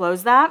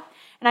disclosed that.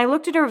 And I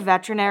looked at her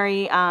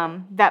veterinary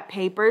vet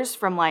papers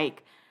from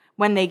like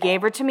when they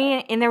gave her to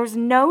me, and there was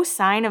no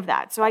sign of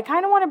that. So I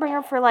kind of want to bring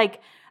her for like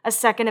a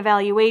second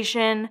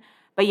evaluation.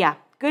 But yeah,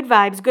 good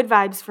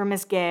vibes for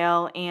Miss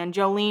Gail. And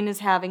Jolene is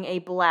having a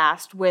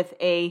blast with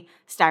a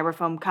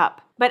styrofoam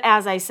cup. But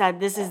as I said,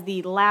 this is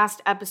the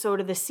last episode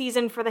of the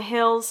season for The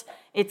Hills.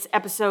 It's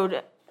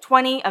episode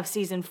 20 of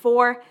season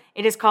 4.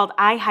 It is called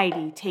I,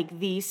 Heidi, Take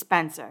Thee,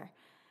 Spencer.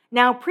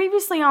 Now,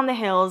 previously on The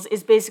Hills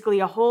is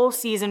basically a whole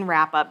season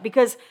wrap-up,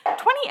 because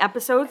 20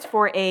 episodes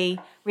for a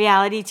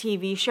reality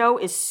TV show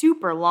is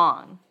super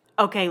long.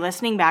 Okay,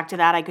 listening back to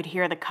that, I could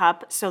hear the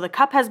cup, so the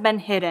cup has been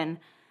hidden.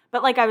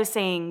 But like I was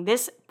saying,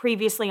 this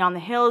previously on The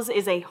Hills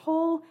is a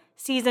whole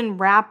season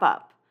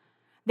wrap-up.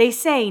 They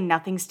say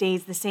nothing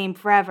stays the same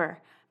forever,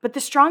 but the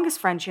strongest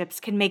friendships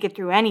can make it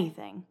through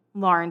anything.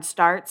 Lauren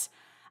starts.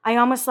 I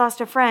almost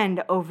lost a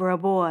friend over a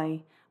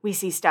boy. We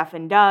see Steph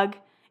and Doug,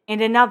 and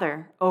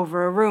another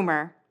over a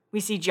rumor. We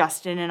see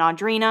Justin and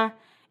Audrina,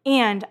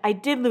 and I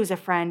did lose a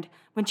friend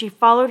when she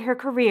followed her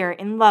career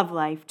in love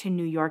life to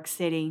New York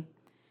City.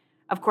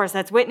 Of course,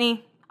 that's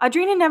Whitney.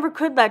 Audrina never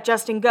could let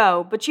Justin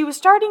go, but she was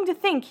starting to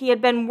think he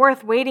had been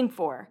worth waiting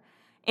for.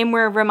 And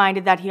we're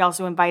reminded that he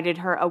also invited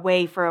her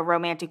away for a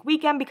romantic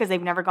weekend because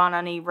they've never gone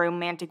on a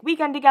romantic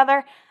weekend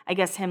together. I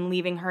guess him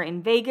leaving her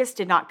in Vegas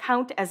did not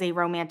count as a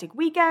romantic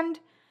weekend.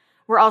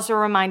 We're also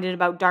reminded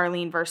about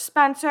Darlene versus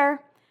Spencer.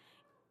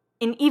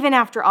 And even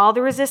after all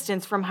the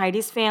resistance from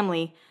Heidi's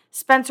family,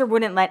 Spencer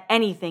wouldn't let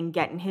anything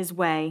get in his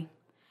way.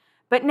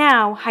 But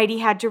now Heidi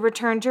had to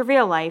return to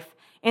real life,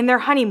 and their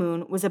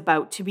honeymoon was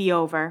about to be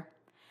over.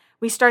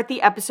 We start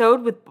the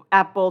episode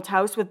at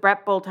Bolthouse with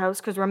Brett Bolthouse,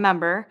 because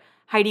remember,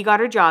 Heidi got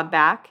her job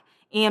back,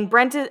 and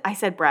Brent is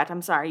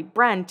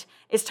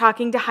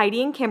talking to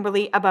Heidi and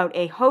Kimberly about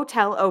a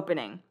hotel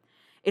opening.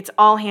 It's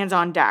all hands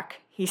on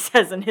deck, he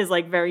says in his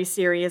very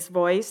serious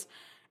voice.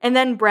 And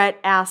then Brett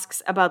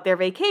asks about their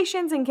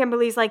vacations, and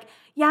Kimberly's like,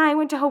 yeah, I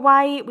went to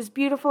Hawaii. It was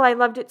beautiful. I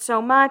loved it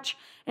so much.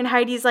 And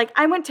Heidi's like,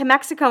 I went to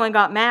Mexico and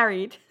got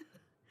married.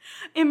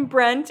 And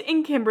Brent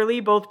and Kimberly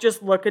both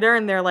just look at her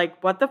and they're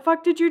like, what the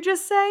fuck did you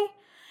just say?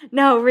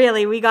 No,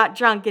 really, we got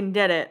drunk and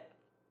did it.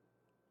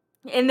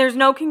 And there's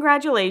no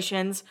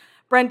congratulations.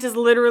 Brent is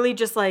literally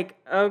just like,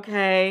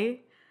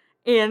 okay.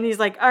 And he's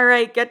like, all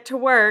right, get to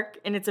work.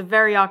 And it's a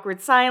very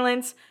awkward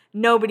silence.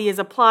 Nobody is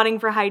applauding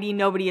for Heidi.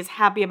 Nobody is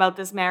happy about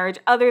this marriage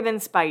other than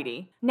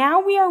Spidey. Now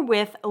we are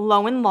with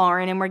Lo and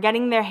Lauren, and we're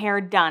getting their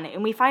hair done.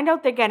 And we find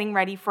out they're getting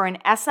ready for an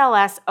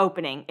SLS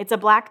opening. It's a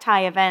black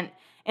tie event.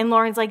 And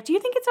Lauren's like, do you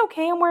think it's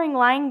okay I'm wearing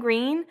lime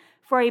green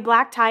for a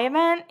black tie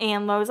event?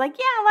 And Lo's like,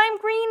 yeah, lime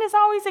green is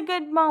always a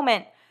good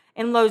moment.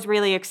 And Lo's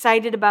really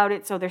excited about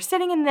it. So they're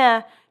sitting in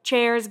the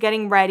chairs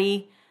getting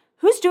ready.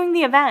 Who's doing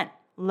the event?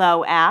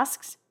 Lo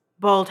asks.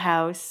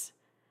 Bolthouse.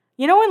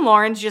 You know when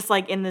Lauren's just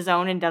in the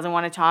zone and doesn't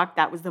want to talk?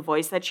 That was the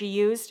voice that she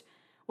used.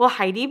 Will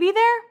Heidi be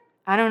there?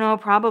 I don't know,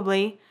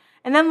 probably.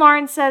 And then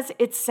Lauren says,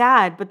 it's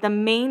sad, but the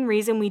main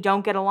reason we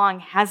don't get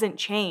along hasn't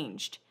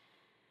changed.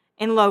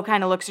 And Lo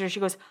kind of looks at her. She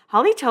goes,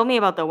 Holly told me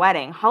about the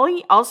wedding.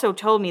 Holly also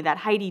told me that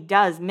Heidi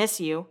does miss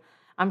you.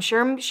 I'm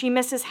sure she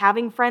misses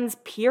having friends,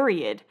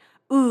 period.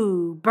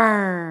 Ooh,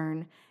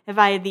 burn. If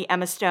I had the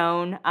Emma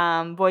Stone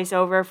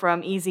voiceover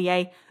from Easy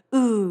A,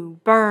 ooh,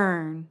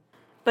 burn.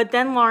 But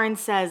then Lauren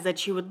says that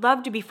she would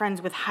love to be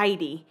friends with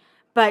Heidi,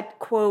 but,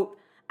 quote,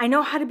 I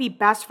know how to be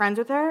best friends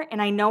with her,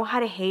 and I know how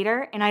to hate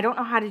her, and I don't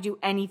know how to do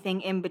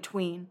anything in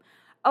between.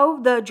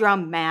 Oh, the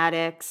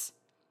dramatics.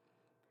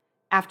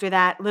 After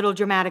that little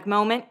dramatic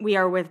moment, we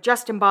are with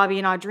Justin, Bobby,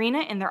 and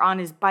Audrina, and they're on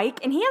his bike,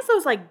 and he has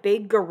those,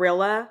 big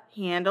gorilla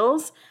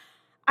handles.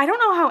 I don't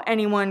know how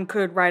anyone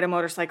could ride a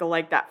motorcycle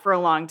like that for a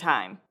long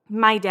time.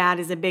 My dad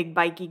is a big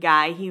bikey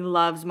guy. He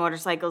loves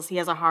motorcycles. He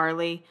has a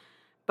Harley.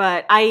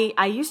 But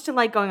I used to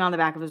like going on the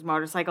back of his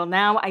motorcycle.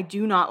 Now I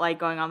do not like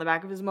going on the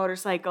back of his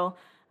motorcycle.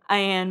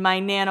 And my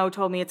nano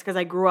told me it's because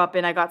I grew up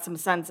and I got some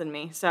sense in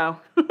me. So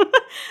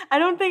I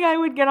don't think I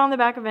would get on the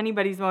back of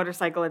anybody's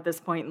motorcycle at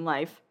this point in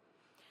life.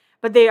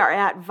 But they are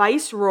at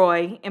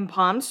Viceroy in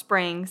Palm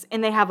Springs,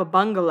 and they have a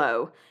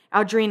bungalow.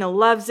 Audrina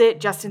loves it.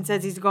 Justin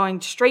says he's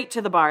going straight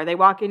to the bar. They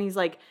walk in, he's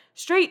like,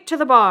 straight to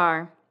the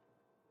bar.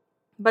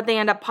 But they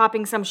end up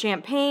popping some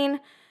champagne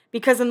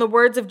because, in the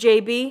words of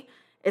JB,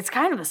 it's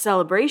kind of a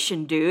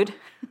celebration, dude.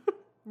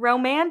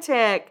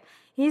 Romantic.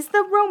 He's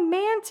the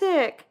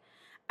romantic.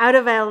 Out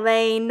of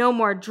LA, no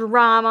more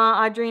drama,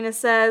 Audrina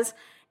says.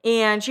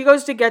 And she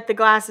goes to get the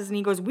glasses, and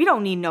he goes, we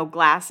don't need no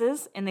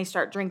glasses. And they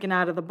start drinking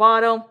out of the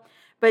bottle.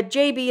 But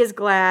JB is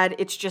glad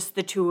it's just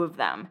the two of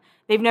them.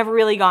 They've never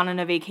really gone on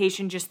a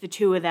vacation, just the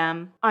two of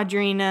them.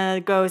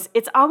 Audrina goes,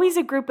 it's always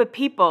a group of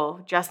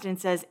people. Justin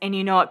says, and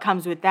you know what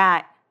comes with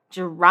that?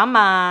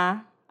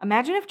 Drama.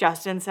 Imagine if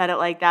Justin said it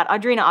like that.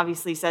 Audrina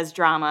obviously says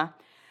drama.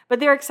 But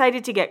they're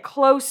excited to get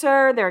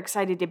closer. They're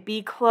excited to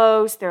be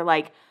close. They're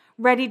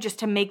ready just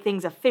to make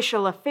things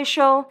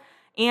official.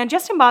 And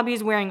Justin Bobby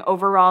is wearing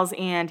overalls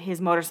and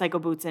his motorcycle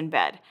boots in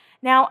bed.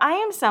 Now, I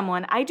am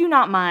someone, I do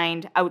not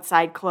mind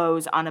outside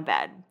clothes on a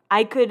bed.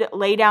 I could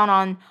lay down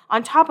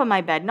on top of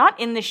my bed, not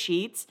in the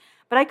sheets,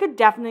 but I could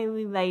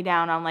definitely lay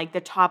down on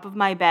the top of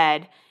my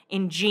bed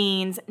in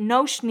jeans,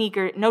 no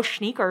sneakers, no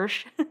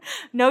sneakers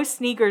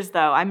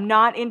though. I'm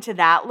not into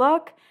that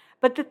look,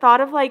 but the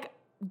thought of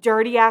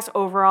dirty ass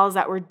overalls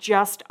that were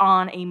just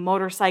on a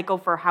motorcycle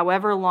for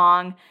however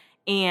long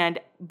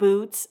and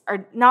boots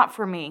are not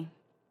for me.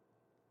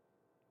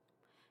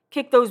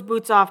 Kick those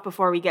boots off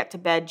before we get to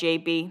bed,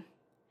 JB.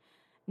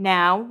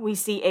 Now we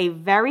see a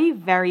very,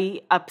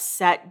 very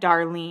upset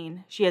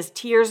Darlene. She has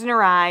tears in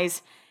her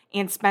eyes,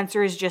 and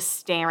Spencer is just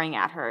staring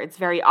at her. It's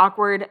very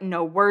awkward.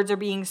 No words are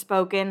being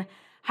spoken.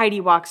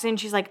 Heidi walks in.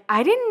 She's like,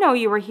 I didn't know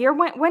you were here.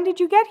 When did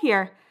you get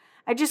here?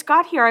 I just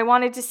got here. I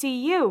wanted to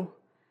see you.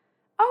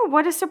 Oh,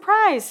 what a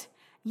surprise.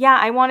 Yeah,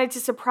 I wanted to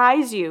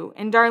surprise you.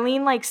 And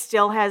Darlene,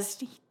 still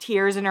has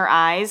tears in her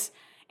eyes.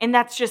 And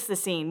that's just the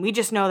scene. We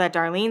just know that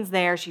Darlene's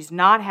there. She's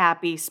not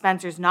happy.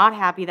 Spencer's not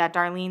happy that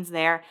Darlene's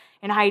there.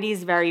 And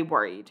Heidi's very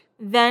worried.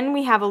 Then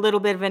we have a little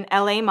bit of an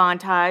LA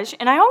montage.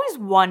 And I always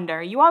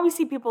wonder, you always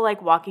see people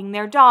walking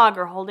their dog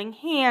or holding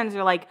hands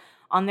or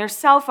on their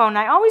cell phone.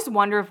 I always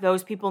wonder if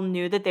those people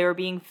knew that they were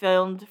being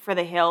filmed for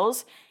The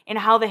Hills and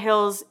how The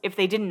Hills, if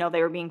they didn't know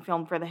they were being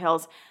filmed for The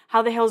Hills,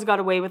 how The Hills got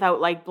away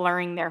without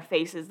blurring their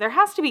faces. There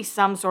has to be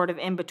some sort of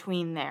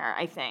in-between there,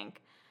 I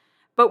think.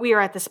 But we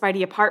are at the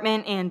Spidey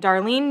apartment, and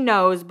Darlene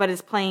knows but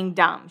is playing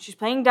dumb. She's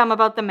playing dumb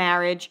about the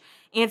marriage,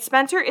 and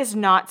Spencer is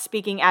not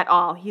speaking at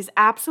all. He's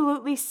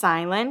absolutely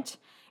silent,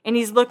 and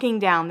he's looking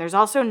down. There's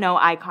also no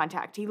eye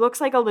contact. He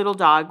looks like a little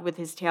dog with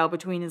his tail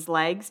between his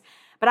legs.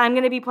 But I'm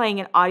going to be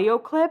playing an audio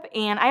clip,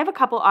 and I have a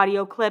couple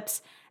audio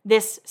clips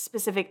this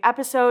specific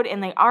episode,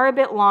 and they are a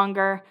bit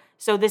longer.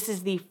 So this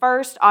is the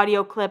first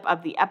audio clip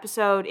of the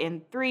episode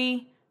in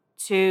 3,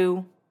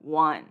 2,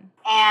 1.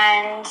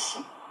 And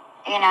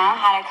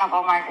had a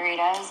couple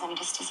margaritas and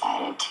just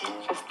decided to...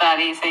 Just that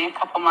easy. A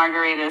couple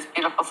margaritas,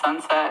 beautiful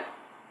sunset,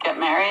 get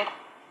married.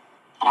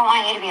 I don't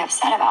want you to be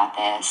upset about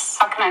this.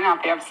 How can I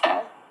not be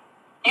upset?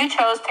 You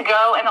chose to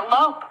go and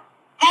elope.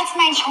 That's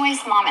my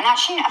choice, Mom, and that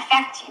shouldn't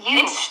affect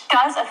you. It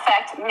does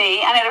affect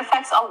me, and it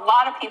affects a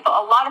lot of people.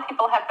 A lot of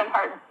people have been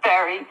hurt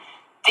very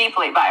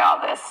deeply by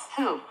all this.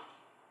 Who?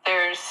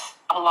 There's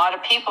a lot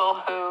of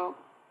people who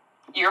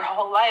your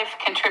whole life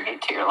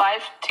contribute to your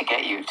life to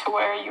get you to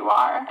where you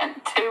are and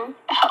to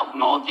help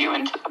mold you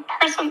into the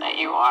person that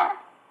you are.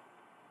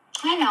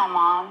 I know,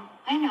 Mom.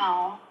 I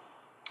know.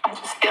 I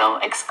just feel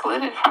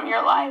excluded from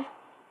your life.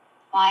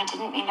 Well, I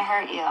didn't mean to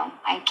hurt you.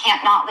 I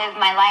can't not live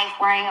my life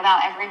worrying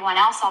about everyone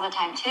else all the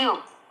time, too.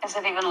 Is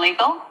it even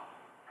legal?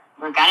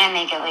 We're gonna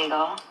make it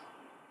legal.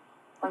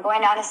 We're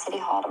going down to City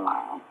Hall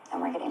tomorrow,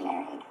 and we're getting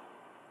married.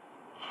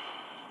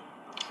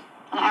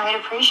 And I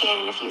would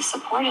appreciate it if you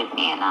supported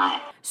me in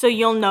that. So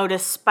you'll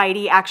notice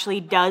Spidey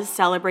actually does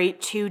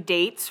celebrate 2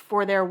 dates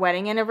for their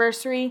wedding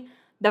anniversary.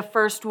 The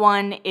first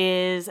one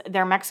is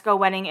their Mexico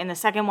wedding, and the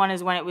second one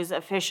is when it was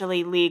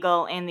officially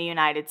legal in the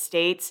United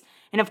States.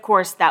 And of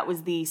course, that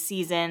was the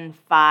season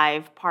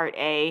 5, part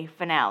A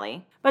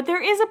finale. But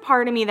there is a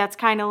part of me that's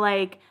kind of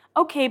like,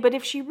 okay, but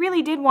if she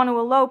really did want to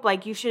elope,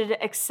 like, you should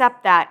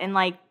accept that and,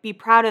 like, be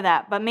proud of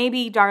that. But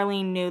maybe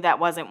Darlene knew that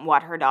wasn't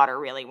what her daughter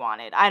really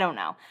wanted. I don't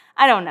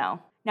know.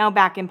 Now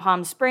back in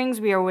Palm Springs,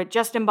 we are with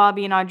Justin,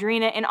 Bobby, and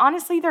Audrina, and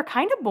honestly, they're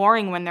kind of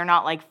boring when they're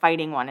not, like,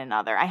 fighting one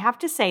another. I have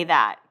to say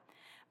that.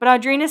 But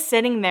Audrina's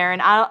sitting there,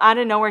 and out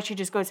of nowhere, she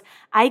just goes,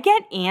 I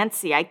get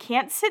antsy. I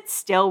can't sit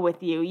still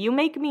with you. You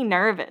make me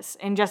nervous.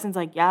 And Justin's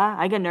like, yeah,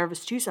 I get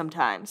nervous too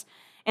sometimes.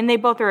 And they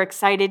both are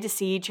excited to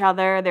see each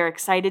other. They're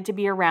excited to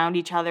be around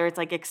each other. It's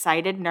like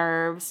excited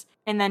nerves.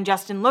 And then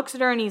Justin looks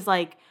at her, and he's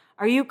like,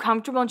 are you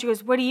comfortable? And she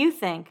goes, what do you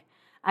think?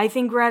 I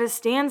think we're at a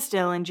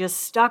standstill and just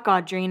stuck,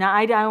 Audrina.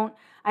 I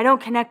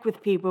don't connect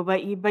with people,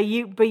 but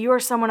you're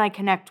someone I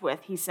connect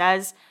with, he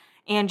says.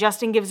 And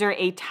Justin gives her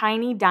a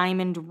tiny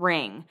diamond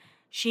ring.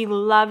 She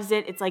loves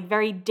it. It's like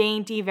very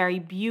dainty, very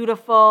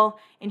beautiful.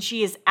 And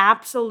she is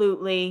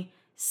absolutely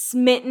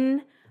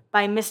smitten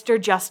by Mr.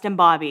 Justin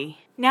Bobby.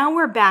 Now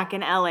we're back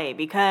in LA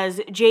because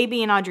JB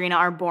and Audrina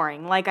are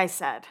boring, like I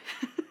said.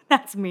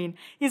 That's mean.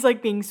 He's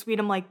like being sweet.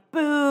 I'm like,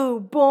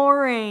 boo,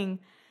 boring.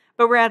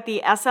 But we're at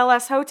the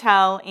SLS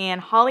Hotel and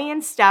Holly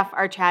and Steph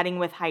are chatting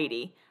with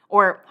Heidi.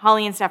 Or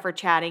Holly and Steph are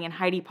chatting and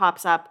Heidi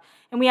pops up.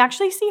 And we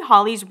actually see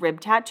Holly's rib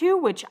tattoo,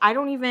 which I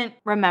don't even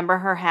remember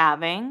her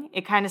having.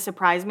 It kind of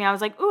surprised me. I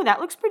was like, ooh,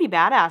 that looks pretty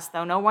badass,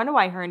 though. No wonder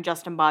why her and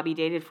Justin Bobby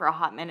dated for a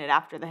hot minute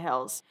after the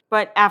Hills.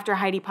 But after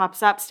Heidi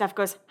pops up, Steph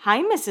goes,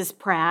 hi, Mrs.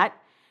 Pratt.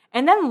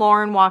 And then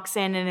Lauren walks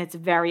in, and it's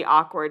very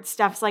awkward.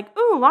 Steph's like,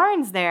 ooh,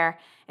 Lauren's there.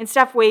 And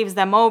Steph waves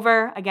them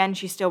over. Again,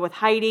 she's still with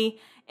Heidi.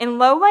 And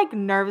Lo, like,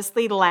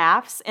 nervously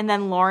laughs, and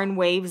then Lauren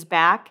waves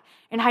back.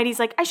 And Heidi's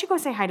like, I should go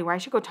say hi to her. I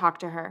should go talk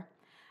to her.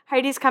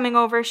 Heidi's coming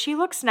over. She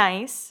looks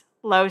nice.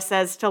 Lo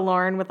says to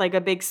Lauren with like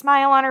a big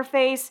smile on her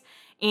face,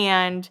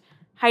 and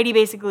Heidi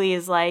basically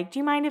is like, do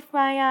you mind if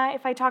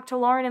I talk to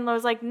Lauren? And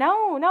Lo's like,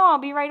 no, I'll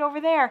be right over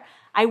there.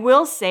 I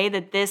will say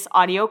that this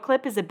audio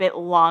clip is a bit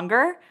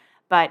longer,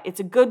 but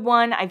it's a good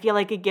one. I feel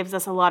like it gives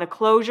us a lot of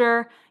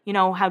closure. You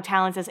know how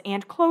talent says,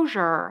 and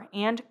closure.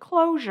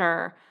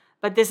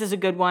 But this is a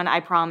good one, I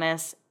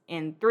promise.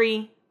 In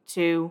 3,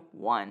 2,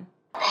 1.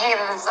 Hey,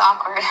 this is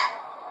awkward.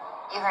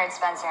 You heard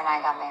Spencer and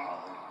I got married.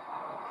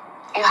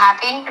 You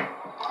happy?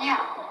 Yeah.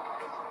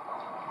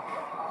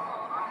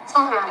 That's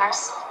all that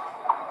matters.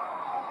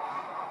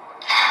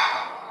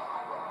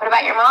 What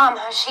about your mom?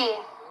 How's she?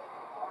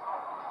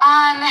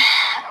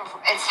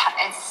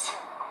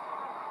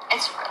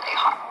 It's really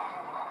hard.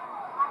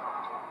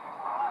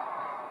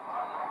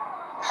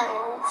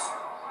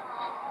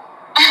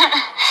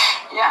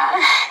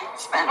 Yeah,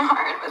 it's been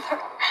hard with her.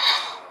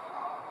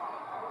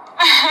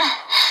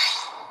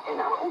 You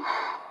know,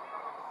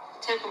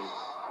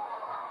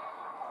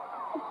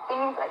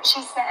 things that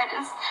she said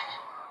is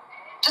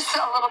just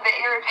a little bit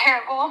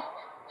irreparable.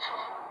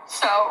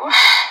 So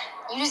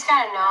you just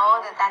gotta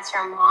know that that's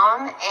your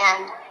mom,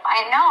 and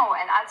I know,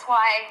 and that's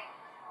why,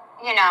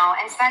 you know,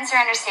 and Spencer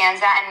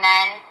understands that, and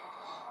then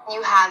you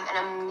have an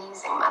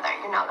amazing mother,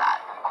 you know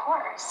that. Of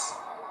course.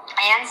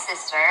 And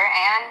sister,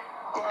 and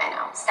I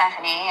know,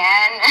 Stephanie,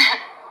 and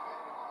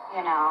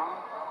you know,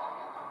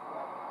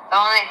 the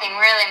only thing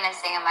really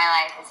missing in my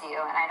life is you,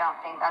 and I don't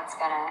think that's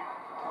gonna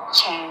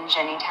change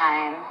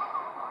anytime.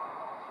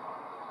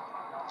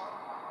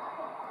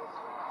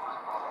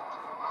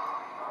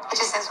 It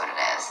just is what it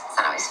is. It's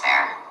not always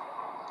fair.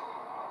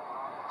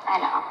 I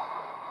know.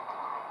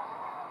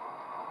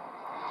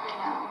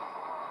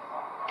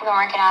 You've been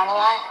working out a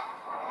lot?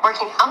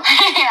 Working out?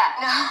 Yeah.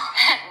 No.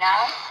 No?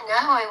 No,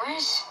 I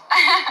wish.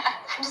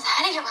 I'm just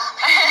hiding it, Mom.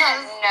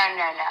 No.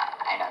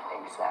 I don't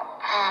think so.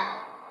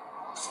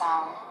 So.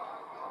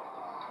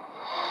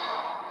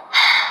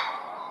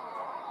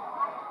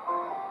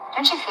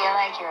 Don't you feel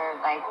like you're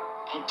like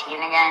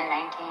 18 again,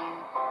 19?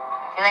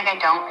 I feel like I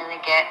don't really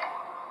get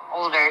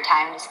older.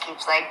 Time just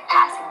keeps like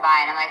passing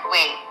by, and I'm like,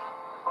 wait,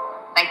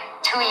 like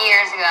 2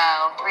 years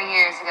ago, 3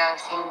 years ago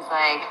seems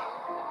like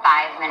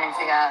 5 minutes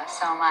ago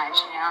so much,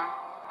 you know?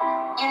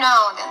 You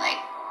know that,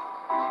 like,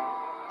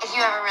 if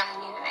you ever really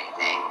needed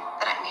anything,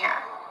 that I'm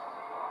here.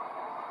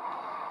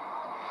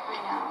 I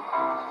know.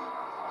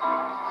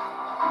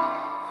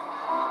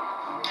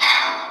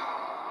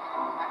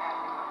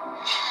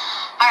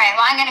 All right,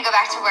 well, I'm gonna go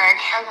back to work.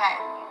 Okay.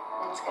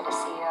 It's good to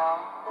see you.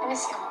 I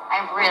miss you.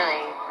 I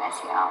really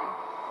miss you.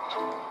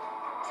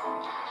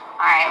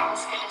 All right,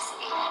 it's good to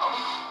see you.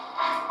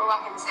 We're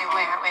walking the same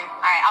way, aren't we?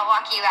 All right, I'll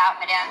walk you out,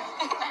 madame.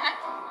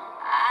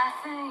 I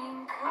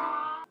think.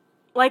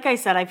 Like I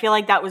said, I feel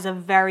like that was a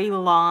very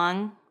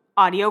long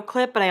audio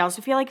clip, but I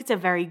also feel like it's a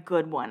very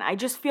good one. I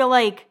just feel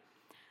like,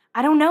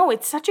 I don't know,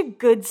 it's such a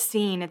good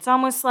scene. It's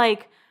almost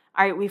like,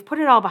 all right, we've put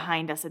it all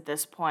behind us at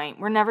this point.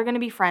 We're never going to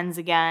be friends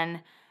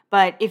again,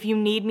 but if you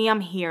need me, I'm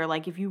here.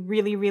 Like, if you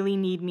really, really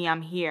need me,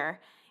 I'm here.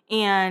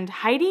 And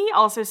Heidi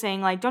also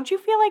saying, like, don't you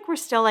feel like we're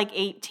still, like,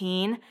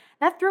 18?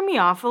 That threw me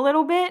off a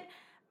little bit,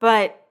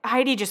 but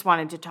Heidi just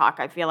wanted to talk,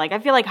 I feel like. I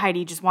feel like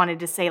Heidi just wanted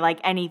to say, like,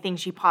 anything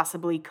she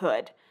possibly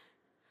could.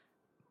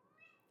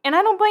 And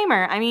I don't blame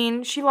her. I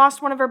mean, she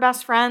lost one of her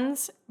best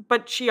friends,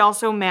 but she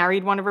also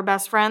married one of her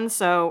best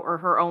friends, or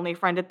her only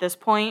friend at this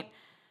point.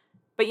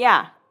 But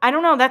yeah, I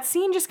don't know. That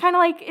scene just kind of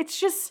like, it's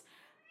just,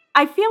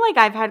 I feel like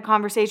I've had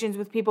conversations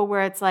with people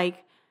where it's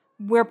like,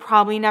 we're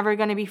probably never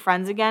going to be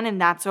friends again,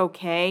 and that's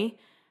okay.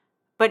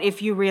 But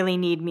if you really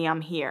need me,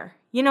 I'm here.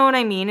 You know what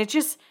I mean? It's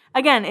just,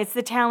 again, it's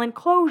the talent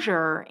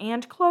closure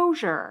and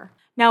closure.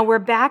 Now we're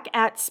back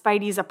at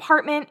Spidey's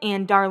apartment,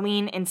 and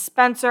Darlene and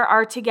Spencer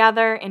are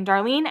together, and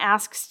Darlene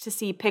asks to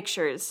see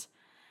pictures.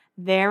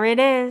 There it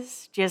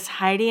is, just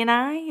Heidi and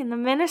I and the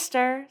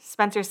minister,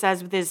 Spencer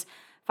says with his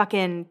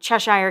fucking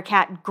Cheshire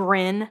cat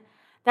grin.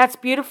 That's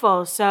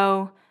beautiful.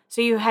 So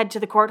you head to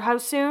the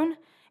courthouse soon?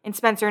 And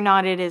Spencer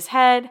nodded his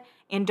head,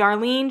 and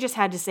Darlene just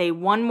had to say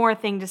one more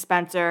thing to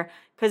Spencer,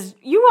 because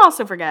you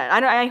also forget.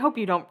 I hope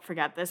you don't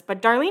forget this,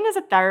 but Darlene is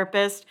a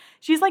therapist.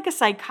 She's like a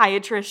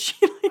psychiatrist.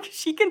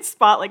 She can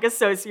spot like a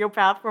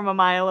sociopath from a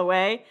mile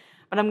away.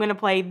 But I'm going to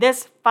play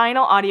this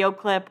final audio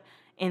clip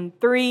in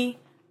 3,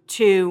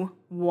 2,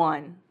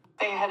 1.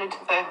 Are you headed to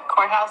the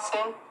courthouse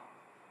soon?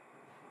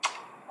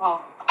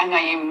 Well, I know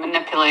you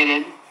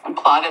manipulated and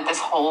plotted this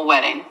whole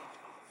wedding.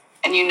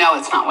 And you know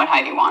it's not what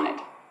Heidi wanted.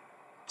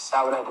 Is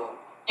that what I did?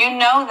 You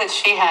know that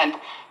she had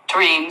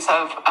dreams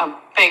of a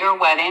bigger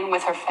wedding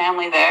with her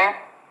family there.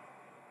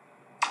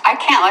 I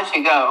can't let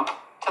you go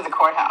to the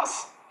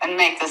courthouse and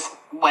make this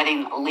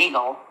wedding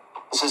legal.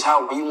 This is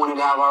how we wanted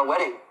to have our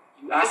wedding.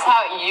 This is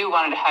how you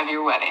wanted to have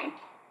your wedding.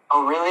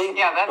 Oh, really?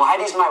 Yeah, that's... Well,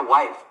 Heidi's my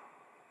wife.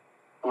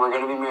 And we're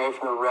going to be married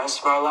for the rest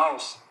of our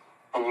lives.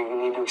 And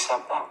you need to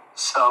accept that.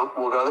 So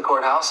we'll go to the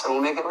courthouse and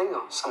we'll make it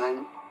legal. So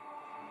then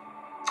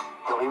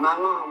you'll be my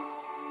mom.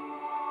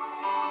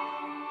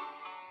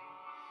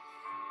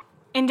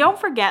 And don't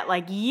forget,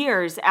 like,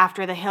 years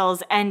after The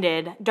Hills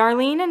ended,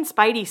 Darlene and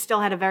Spidey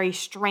still had a very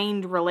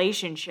strained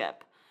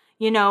relationship.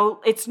 You know,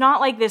 it's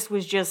not like this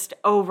was just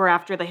over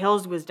after The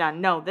Hills was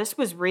done. No, this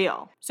was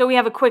real. So we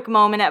have a quick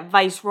moment at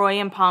Viceroy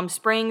in Palm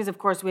Springs. Of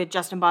course, we had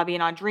Justin, Bobby,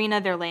 and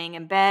Audrina. They're laying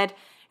in bed.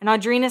 And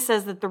Audrina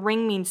says that the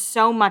ring means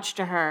so much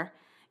to her.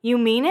 You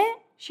mean it?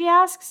 She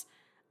asks.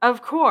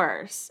 Of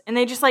course. And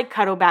they just, like,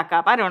 cuddle back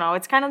up. I don't know.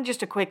 It's kind of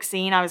just a quick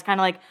scene. I was kind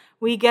of like,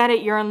 we get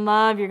it. You're in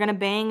love. You're going to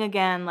bang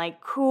again.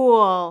 Like,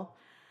 cool.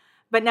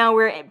 But now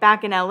we're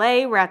back in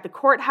LA. We're at the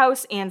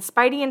courthouse, and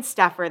Spidey and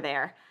Steph are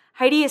there.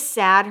 Heidi is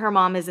sad her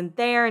mom isn't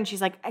there, and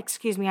she's like,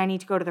 excuse me, I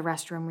need to go to the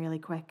restroom really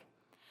quick.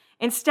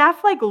 And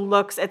Steph, like,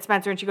 looks at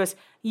Spencer, and she goes,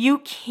 you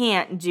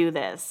can't do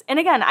this. And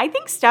again, I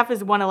think Steph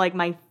is one of, like,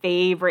 my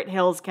favorite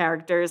Hills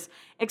characters,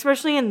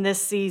 especially in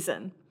this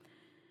season.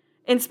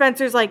 And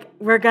Spencer's like,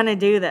 we're going to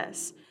do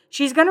this.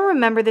 She's going to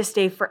remember this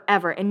day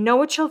forever and know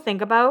what she'll think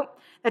about,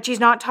 that she's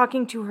not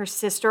talking to her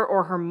sister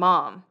or her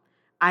mom.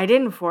 I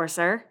didn't force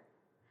her.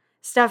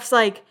 Steph's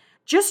like,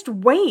 just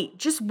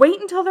wait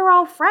until they're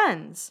all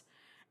friends.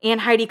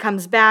 And Heidi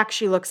comes back,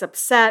 she looks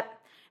upset,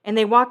 and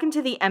they walk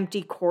into the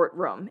empty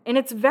courtroom. And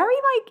it's very,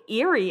 like,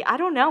 eerie. I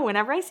don't know,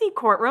 whenever I see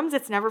courtrooms,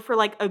 it's never for,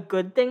 like, a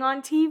good thing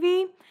on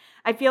TV.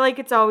 I feel like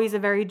it's always a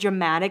very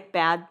dramatic,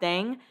 bad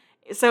thing.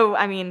 So,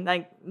 I mean,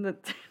 like,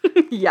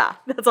 yeah,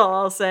 that's all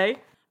I'll say.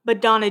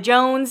 But Donna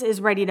Jones is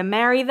ready to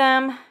marry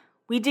them.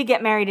 We did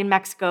get married in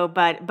Mexico,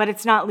 but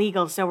it's not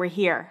legal, so we're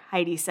here,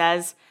 Heidi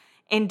says.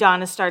 And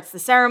Donna starts the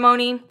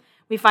ceremony.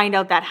 We find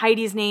out that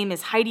Heidi's name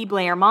is Heidi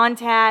Blair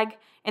Montag,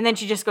 and then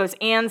she just goes,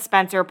 and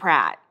Spencer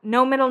Pratt.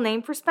 No middle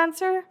name for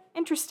Spencer?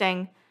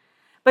 Interesting.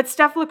 But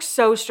Steph looks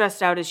so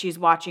stressed out as she's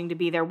watching to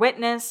be their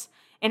witness,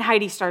 and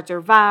Heidi starts her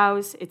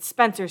vows. It's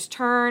Spencer's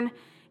turn,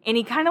 and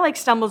he kind of like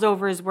stumbles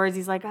over his words.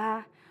 He's like,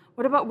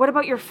 what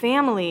about your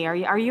family?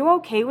 Are you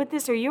okay with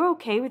this? Are you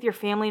okay with your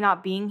family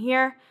not being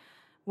here?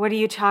 What are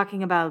you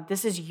talking about?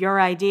 This is your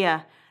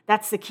idea.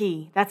 That's the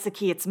key.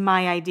 It's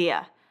my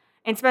idea.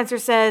 And Spencer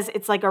says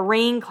it's like a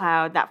rain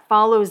cloud that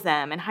follows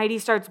them. And Heidi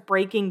starts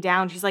breaking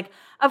down. She's like,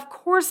 of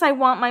course I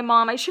want my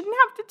mom. I shouldn't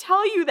have to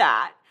tell you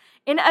that.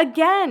 And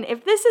again,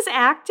 if this is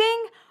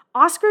acting,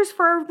 Oscars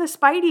for the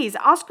Spideys.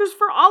 Oscars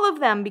for all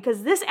of them,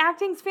 because this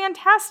acting's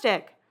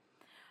fantastic.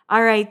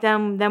 All right,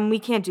 then we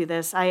can't do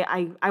this.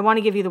 I want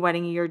to give you the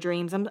wedding of your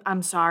dreams.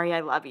 I'm sorry.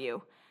 I love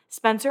you.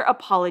 Spencer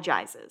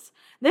apologizes.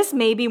 This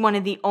may be one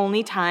of the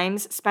only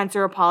times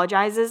Spencer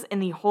apologizes in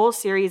the whole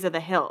series of The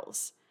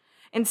Hills.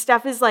 And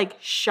Steph is like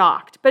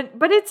shocked, but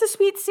it's a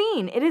sweet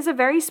scene. It is a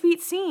very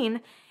sweet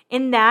scene,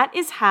 and that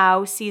is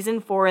how season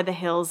 4 of The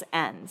Hills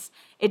ends.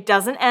 It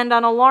doesn't end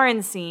on a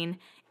Lauren scene.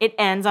 It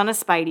ends on a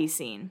Spidey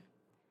scene.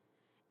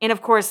 And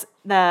of course,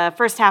 the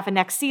first half of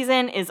next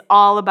season is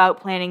all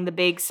about planning the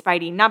big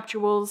Spidey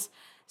nuptials.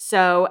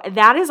 So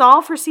that is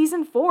all for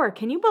season 4.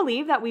 Can you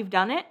believe that we've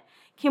done it?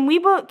 Can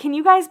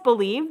you guys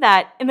believe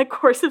that in the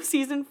course of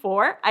season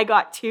 4, I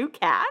got 2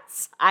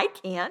 cats? I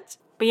can't.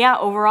 But yeah,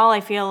 overall,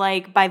 I feel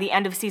like by the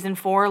end of season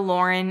 4,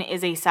 Lauren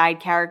is a side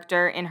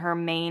character in her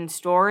main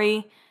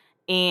story.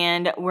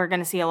 And we're going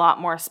to see a lot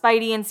more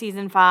Spidey in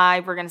season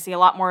 5. We're going to see a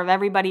lot more of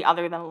everybody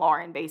other than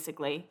Lauren,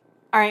 basically.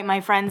 All right,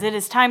 my friends, it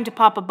is time to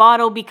pop a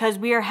bottle because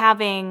we are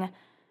having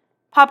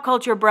pop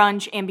culture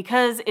brunch, and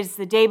because it's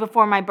the day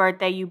before my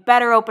birthday, you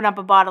better open up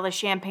a bottle of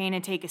champagne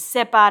and take a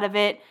sip out of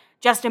it,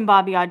 Justin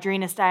Bobby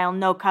Audrina style,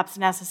 no cups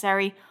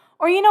necessary.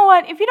 Or you know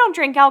what, if you don't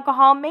drink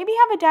alcohol, maybe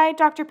have a Diet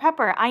Dr.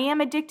 Pepper. I am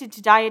addicted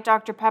to Diet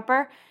Dr.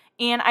 Pepper,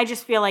 and I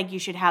just feel like you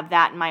should have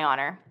that in my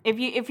honor.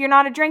 If you're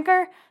not a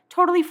drinker,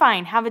 totally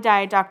fine, have a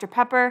Diet Dr.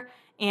 Pepper,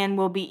 and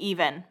we'll be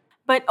even.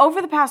 But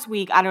over the past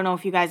week, I don't know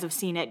if you guys have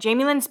seen it,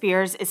 Jamie Lynn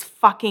Spears is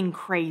fucking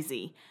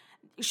crazy.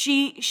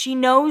 She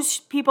knows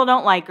people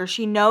don't like her.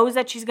 She knows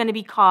that she's going to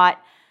be caught,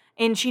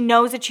 and she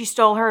knows that she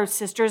stole her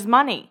sister's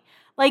money.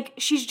 Like,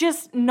 she's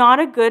just not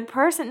a good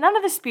person. None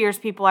of the Spears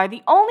people are.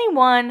 The only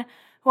one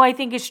who I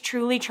think is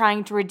truly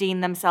trying to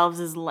redeem themselves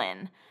is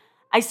Lynn.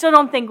 I still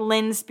don't think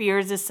Lynn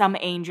Spears is some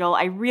angel.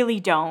 I really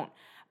don't.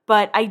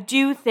 But I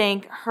do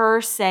think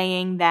her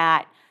saying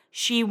that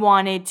she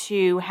wanted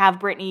to have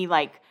Britney,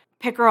 like,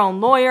 pick her own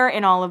lawyer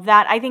and all of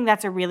that, I think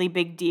that's a really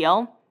big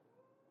deal.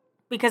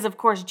 Because, of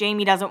course,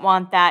 Jamie doesn't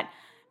want that.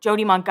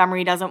 Jody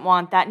Montgomery doesn't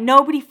want that.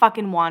 Nobody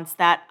fucking wants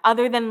that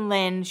other than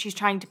Lynn. She's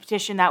trying to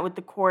petition that with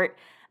the court.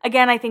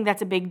 Again, I think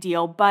that's a big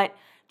deal. But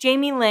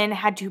Jamie Lynn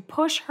had to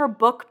push her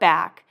book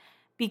back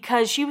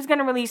because she was going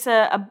to release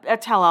a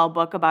tell-all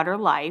book about her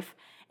life.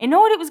 And know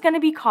what it was going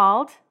to be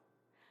called?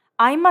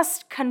 I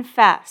Must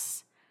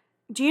Confess.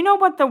 Do you know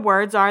what the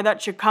words are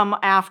that should come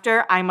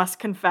after I Must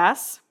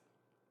Confess?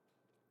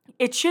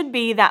 It should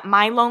be that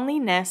my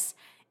loneliness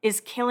is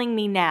killing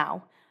me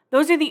now.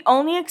 Those are the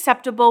only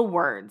acceptable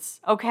words,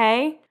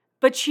 okay?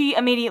 But she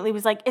immediately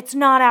was like, it's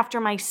not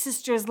after my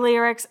sister's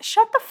lyrics.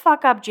 Shut the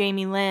fuck up,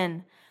 Jamie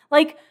Lynn.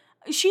 Like,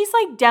 she's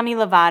like Demi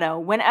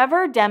Lovato.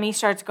 Whenever Demi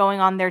starts going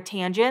on their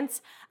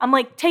tangents, I'm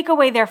like, take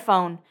away their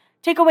phone.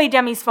 Take away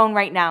Demi's phone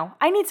right now.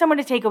 I need someone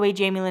to take away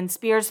Jamie Lynn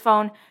Spears'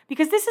 phone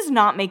because this is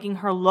not making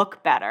her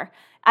look better.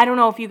 I don't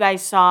know if you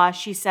guys saw,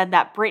 she said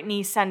that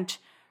Britney sent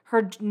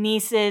her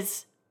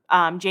nieces,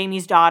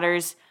 Jamie's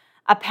daughters,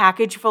 a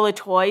package full of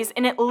toys,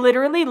 and it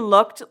literally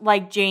looked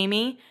like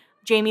Jamie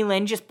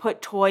Lynn just put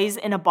toys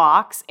in a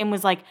box and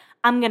was like,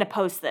 I'm going to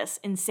post this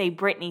and say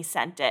Britney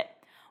sent it.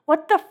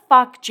 What the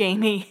fuck,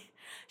 Jamie?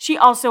 She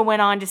also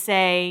went on to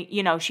say,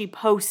 she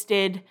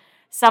posted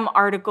some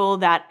article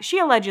that she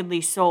allegedly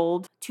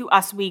sold to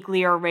Us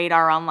Weekly or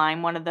Radar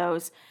Online, one of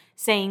those,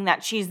 saying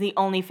that she's the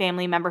only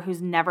family member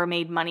who's never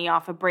made money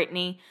off of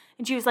Britney.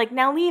 And she was like,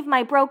 now leave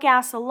my broke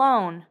ass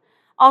alone.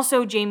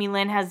 Also, Jamie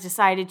Lynn has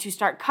decided to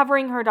start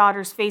covering her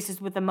daughter's faces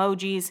with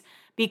emojis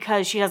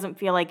because she doesn't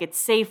feel like it's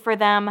safe for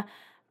them.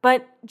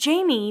 But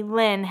Jamie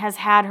Lynn has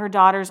had her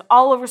daughters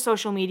all over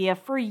social media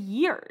for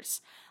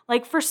years,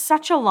 like for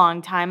such a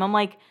long time. I'm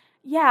like,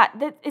 yeah,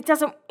 it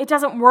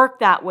doesn't work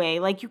that way.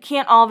 Like, you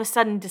can't all of a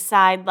sudden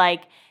decide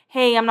like,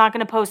 hey, I'm not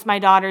going to post my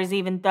daughters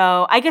even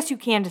though, I guess you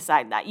can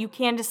decide that. You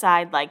can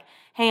decide like,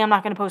 hey, I'm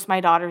not going to post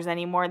my daughters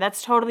anymore.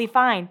 That's totally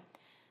fine.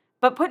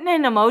 But putting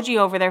an emoji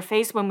over their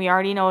face when we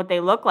already know what they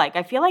look like,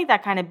 I feel like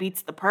that kind of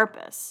beats the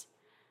purpose.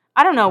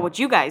 I don't know what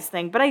you guys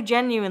think, but I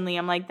genuinely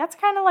am like, that's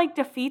kind of like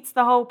defeats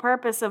the whole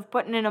purpose of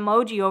putting an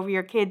emoji over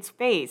your kid's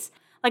face.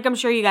 Like, I'm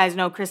sure you guys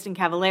know Kristen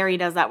Cavallari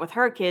does that with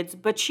her kids,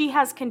 but she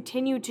has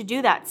continued to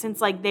do that since,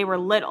 like, they were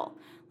little.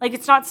 Like,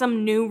 it's not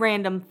some new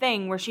random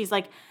thing where she's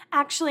like,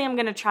 actually, I'm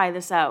going to try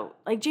this out.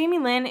 Like, Jamie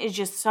Lynn is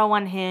just so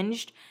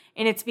unhinged,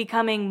 and it's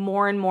becoming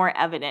more and more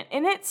evident.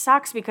 And it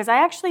sucks because I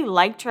actually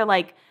liked her,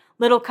 like,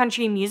 little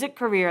country music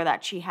career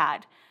that she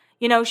had.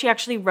 She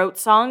actually wrote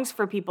songs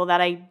for people that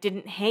I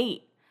didn't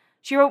hate.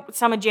 She wrote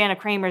some of Jana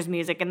Kramer's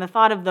music, and the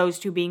thought of those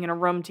two being in a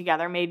room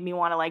together made me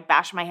want to, like,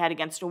 bash my head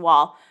against a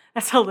wall.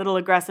 That's a little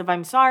aggressive,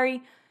 I'm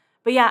sorry.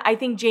 But yeah, I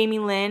think Jamie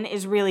Lynn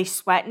is really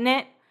sweating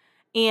it.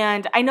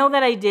 And I know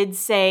that I did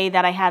say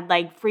that I had,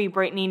 like, free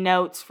Britney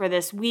notes for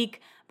this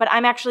week, but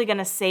I'm actually going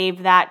to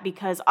save that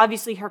because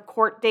obviously her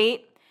court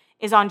date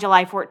is on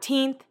July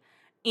 14th,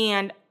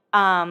 and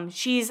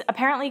she's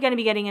apparently going to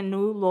be getting a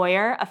new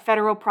lawyer, a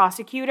federal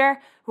prosecutor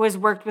who has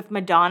worked with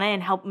Madonna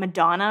and helped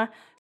Madonna.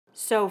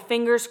 So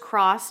fingers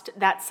crossed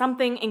that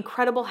something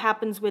incredible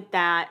happens with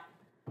that.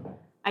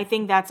 I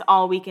think that's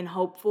all we can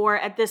hope for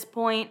at this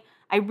point.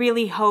 I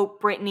really hope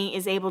Britney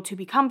is able to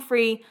become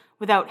free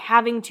without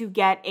having to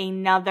get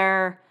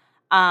another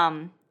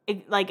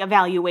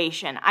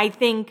evaluation. I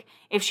think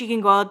if she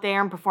can go out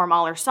there and perform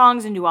all her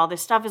songs and do all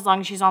this stuff as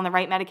long as she's on the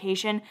right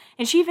medication.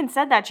 And she even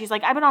said that. She's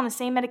like, I've been on the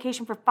same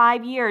medication for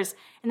 5 years,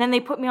 and then they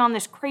put me on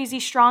this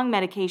crazy strong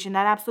medication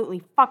that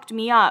absolutely fucked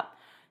me up.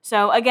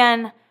 So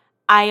again,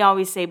 I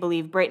always say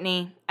believe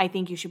Britney. I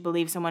think you should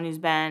believe someone who's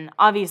been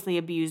obviously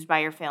abused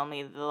by her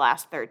family the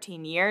last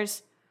 13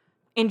 years.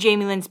 And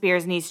Jamie Lynn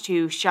Spears needs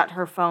to shut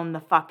her phone the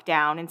fuck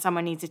down, and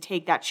someone needs to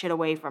take that shit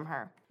away from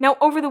her. Now,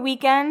 over the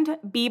weekend,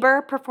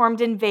 Bieber performed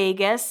in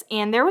Vegas,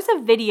 and there was a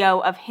video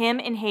of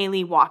him and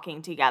Hailey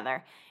walking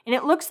together. And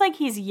it looks like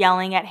he's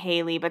yelling at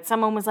Hailey, but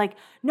someone was like,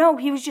 no,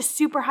 he was just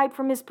super hyped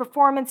from his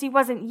performance. He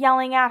wasn't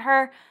yelling at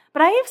her.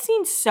 But I have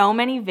seen so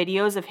many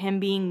videos of him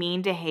being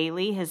mean to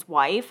Hailey, his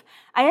wife.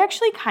 I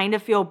actually kind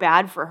of feel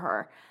bad for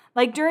her.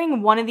 Like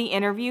during one of the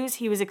interviews,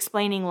 he was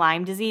explaining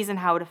Lyme disease and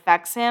how it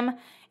affects him.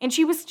 And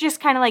she was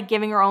just kind of like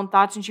giving her own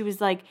thoughts. And he was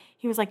like,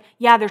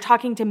 yeah, they're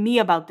talking to me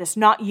about this,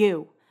 not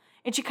you.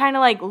 And she kind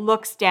of like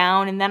looks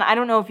down. And then I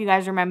don't know if you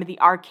guys remember the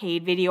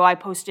arcade video I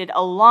posted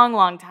a long,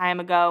 long time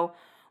ago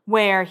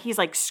where he's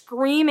like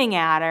screaming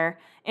at her.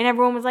 And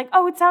everyone was like,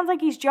 oh, it sounds like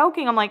he's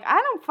joking. I'm like, I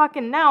don't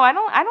fucking know. I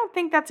don't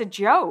think that's a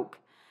joke.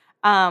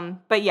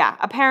 But yeah,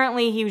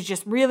 apparently he was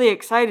just really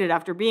excited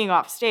after being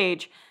off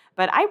stage.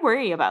 But I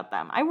worry about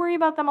them. I worry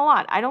about them a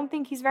lot. I don't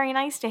think he's very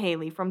nice to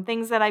Hailey from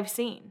things that I've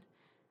seen.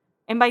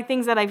 And by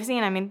things that I've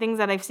seen, I mean things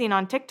that I've seen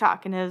on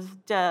TikTok and has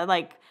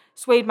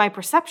swayed my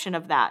perception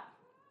of that.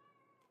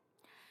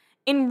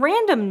 In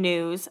random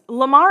news,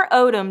 Lamar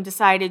Odom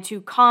decided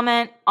to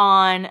comment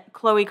on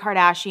Khloe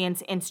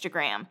Kardashian's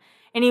Instagram.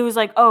 And he was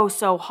like, oh,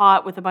 so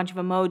hot with a bunch of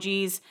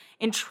emojis.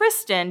 And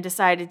Tristan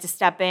decided to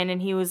step in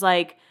and he was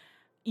like,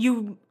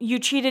 you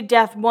cheated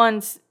death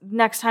once,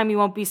 next time you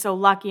won't be so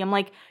lucky. I'm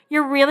like,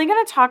 you're really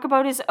going to talk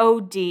about his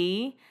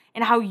OD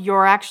and how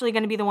you're actually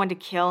going to be the one to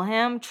kill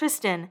him?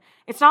 Tristan,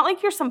 it's not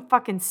like you're some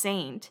fucking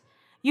saint.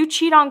 You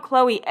cheat on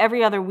Khloe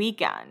every other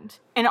weekend.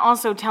 And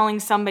also telling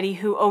somebody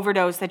who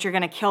overdosed that you're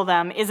going to kill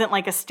them isn't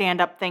like a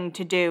stand-up thing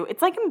to do.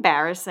 It's like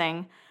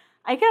embarrassing.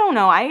 I don't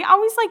know. I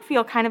always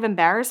feel kind of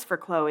embarrassed for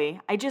Khloe.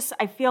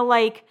 I feel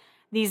like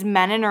these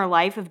men in her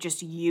life have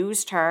just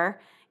used her.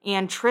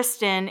 And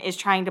Tristan is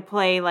trying to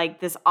play like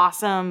this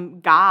awesome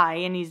guy,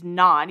 and he's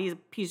not. He's a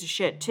piece of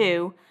shit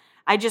too.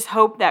 I just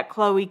hope that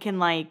Khloe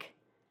can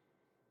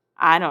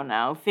I don't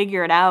know,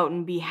 figure it out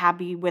and be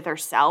happy with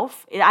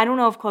herself. I don't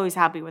know if Khloe's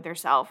happy with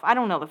herself. I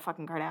don't know the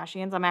fucking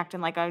Kardashians. I'm acting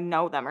like I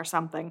know them or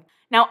something.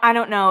 Now, I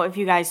don't know if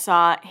you guys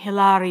saw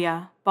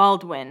Hilaria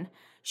Baldwin.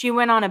 She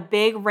went on a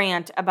big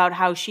rant about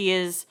how she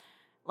is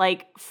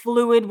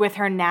fluid with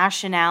her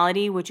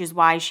nationality, which is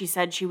why she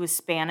said she was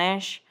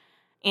Spanish.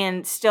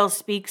 And still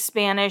speaks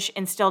Spanish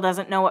and still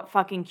doesn't know what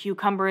fucking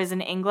cucumber is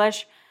in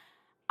English.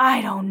 I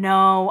don't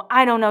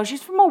know.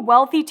 She's from a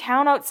wealthy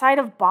town outside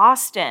of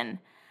Boston.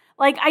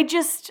 I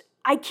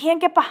can't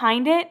get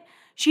behind it.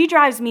 She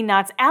drives me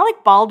nuts.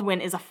 Alec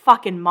Baldwin is a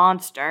fucking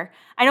monster.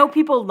 I know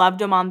people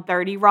loved him on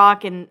 30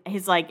 Rock and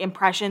his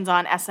impressions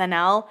on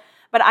SNL,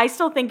 but I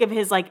still think of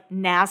his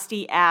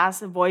nasty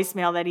ass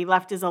voicemail that he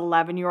left his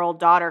 11-year-old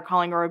daughter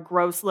calling her a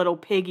gross little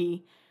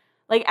piggy.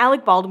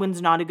 Alec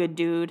Baldwin's not a good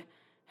dude.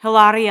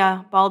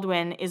 Hilaria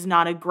Baldwin is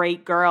not a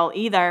great girl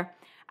either.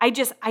 I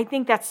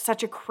think that's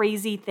such a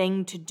crazy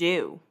thing to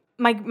do.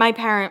 My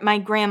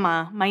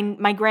grandma,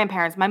 my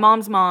grandparents, my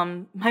mom's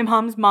mom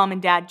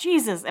and dad.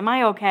 Jesus, am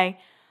I okay?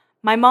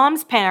 My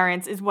mom's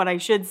parents is what I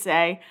should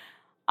say.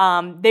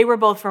 They were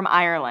both from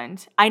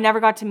Ireland. I never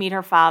got to meet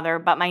her father,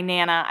 but my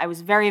Nana, I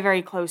was very,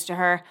 very close to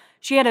her.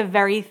 She had a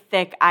very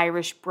thick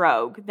Irish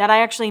brogue that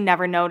I actually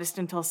never noticed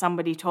until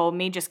somebody told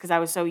me just because I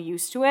was so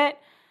used to it.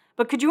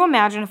 But could you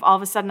imagine if all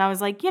of a sudden I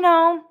was like,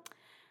 I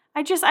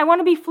want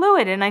to be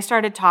fluid. And I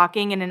started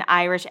talking in an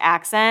Irish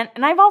accent.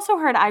 And I've also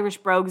heard Irish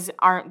brogues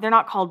they're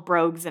not called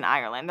brogues in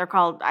Ireland. They're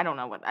called,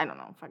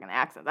 fucking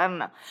accents. I don't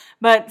know.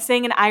 But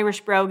saying an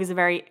Irish brogue is a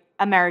very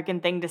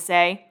American thing to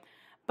say.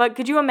 But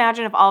could you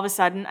imagine if all of a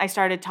sudden I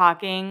started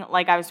talking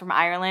like I was from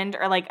Ireland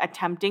or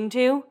attempting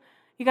to?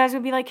 You guys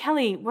would be like,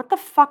 Kelly, what the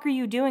fuck are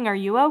you doing? Are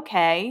you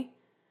okay?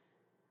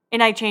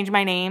 And I changed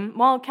my name.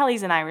 Well,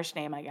 Kelly's an Irish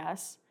name, I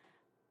guess.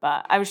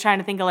 But I was trying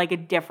to think of a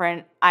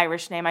different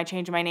Irish name. I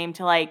changed my name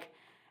to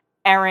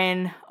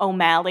Erin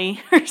O'Malley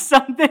or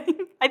something.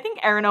 I think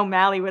Erin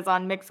O'Malley was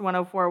on Mix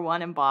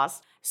 104.1 in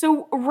Boston.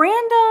 So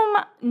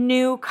random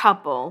new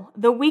couple.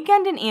 The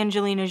Weeknd and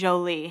Angelina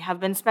Jolie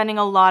have been spending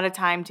a lot of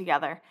time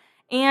together.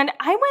 And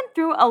I went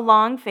through a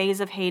long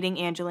phase of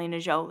hating Angelina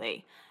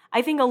Jolie.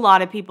 I think a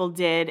lot of people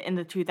did in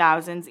the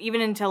 2000s,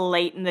 even until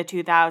late in the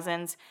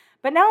 2000s.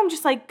 But now I'm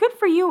just good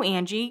for you,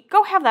 Angie.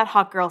 Go have that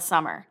hot girl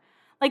summer.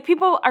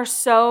 People are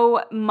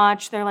so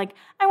much, they're like,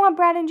 I want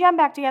Brad and Jen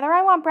back together.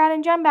 I want Brad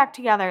and Jen back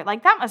together.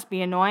 That must be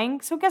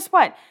annoying. So guess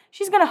what?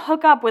 She's going to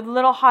hook up with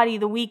little hottie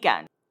The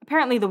Weeknd.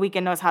 Apparently The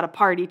Weeknd knows how to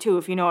party too,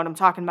 if you know what I'm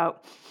talking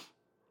about.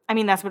 I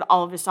mean, that's what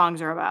all of his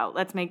songs are about.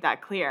 Let's make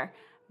that clear.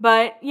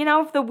 But,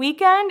 if The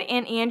Weeknd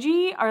and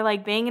Angie are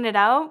banging it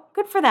out,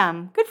 good for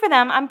them. Good for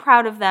them. I'm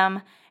proud of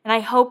them. And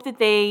I hope that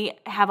they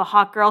have a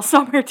hot girl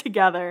summer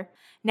together.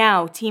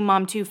 Now, Teen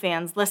Mom 2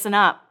 fans, listen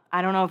up.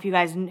 I don't know if you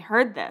guys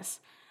heard this,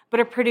 but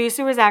a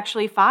producer was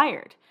actually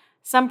fired.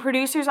 Some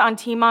producers on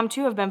Teen Mom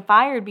 2 have been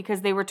fired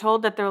because they were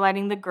told that they're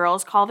letting the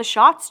girls call the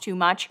shots too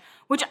much,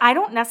 which I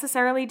don't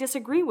necessarily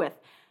disagree with.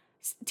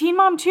 Teen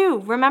Mom 2,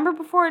 remember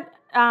before it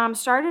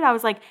started, I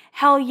was like,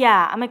 hell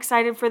yeah, I'm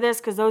excited for this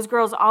because those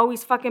girls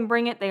always fucking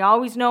bring it. They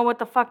always know what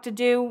the fuck to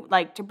do,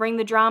 to bring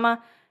the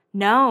drama.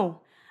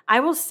 No,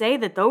 I will say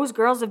that those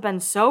girls have been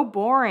so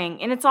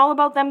boring, and it's all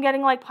about them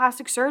getting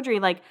plastic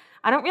surgery.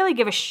 I don't really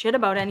give a shit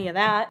about any of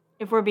that,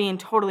 if we're being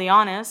totally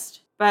honest.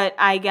 But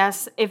I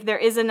guess if there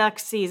is a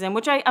next season,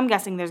 which I'm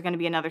guessing there's going to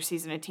be another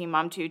season of Teen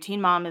Mom 2.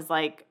 Teen Mom is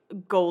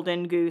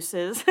golden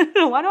gooses.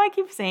 Why do I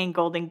keep saying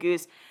golden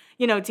goose?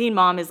 Teen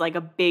Mom is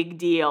a big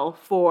deal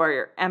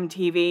for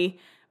MTV.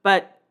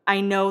 But I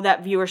know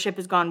that viewership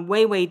has gone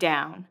way, way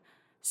down.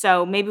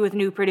 So maybe with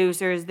new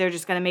producers, they're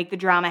just going to make the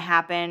drama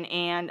happen.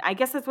 And I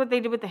guess that's what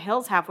they did with The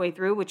Hills halfway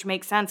through, which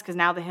makes sense because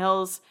now The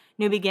Hills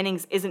New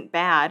Beginnings isn't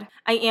bad.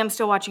 I am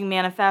still watching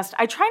Manifest.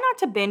 I try not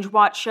to binge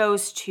watch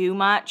shows too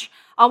much.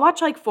 I'll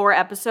watch like 4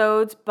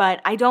 episodes,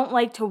 but I don't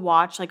like to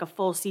watch like a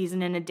full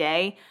season in a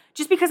day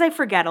just because I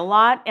forget a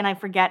lot and I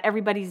forget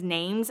everybody's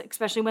names,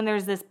 especially when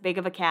there's this big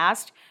of a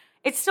cast.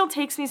 It still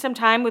takes me some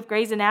time with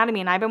Grey's Anatomy,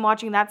 and I've been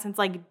watching that since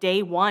like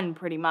day 1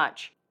 pretty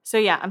much. So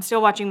yeah, I'm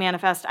still watching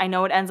Manifest. I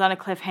know it ends on a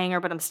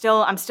cliffhanger, but I'm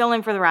still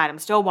in for the ride. I'm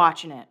still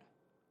watching it.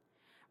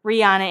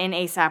 Rihanna and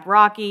A$AP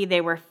Rocky, they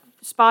were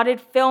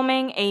spotted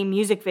filming a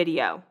music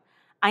video.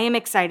 I am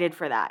excited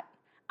for that.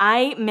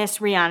 I miss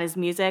Rihanna's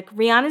music.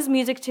 Rihanna's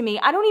music to me,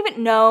 I don't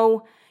even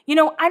know,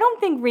 I don't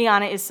think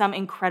Rihanna is some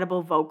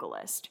incredible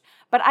vocalist,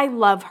 but I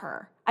love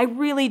her. I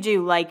really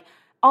do. Like,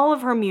 all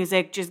of her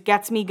music just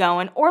gets me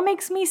going or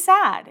makes me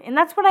sad. And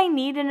that's what I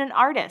need in an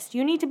artist.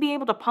 You need to be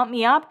able to pump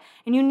me up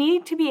and you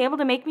need to be able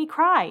to make me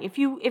cry. If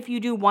you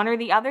do one or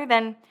the other,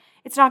 then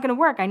it's not going to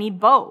work. I need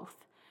both.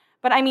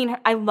 But I mean,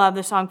 I love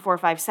the song 4 or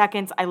 5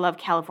 Seconds. I love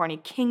California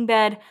King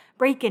Bed,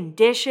 Breaking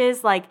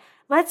Dishes. Like,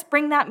 let's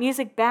bring that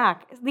music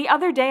back. The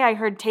other day I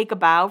heard Take a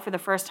Bow for the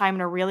first time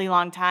in a really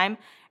long time.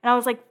 And I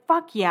was like,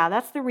 fuck yeah,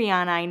 that's the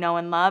Rihanna I know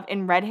and love.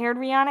 And red-haired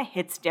Rihanna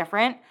hits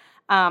different.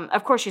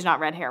 Of course, she's not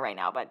red hair right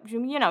now, but,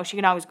 she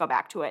can always go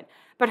back to it.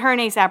 But her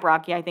and A$AP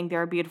Rocky, I think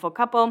they're a beautiful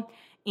couple.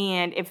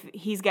 And if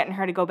he's getting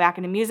her to go back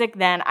into music,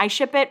 then I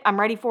ship it. I'm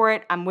ready for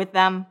it. I'm with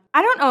them.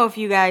 I don't know if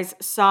you guys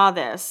saw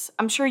this.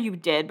 I'm sure you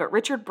did, but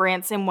Richard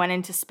Branson went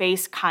into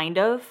space, kind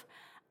of.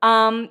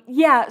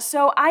 Yeah,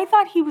 so I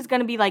thought he was going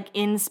to be, like,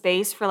 in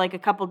space for, like, a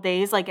couple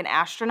days, like an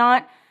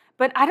astronaut.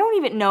 But I don't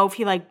even know if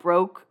he, like,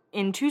 broke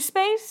into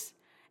space.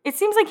 It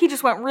seems like he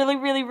just went really,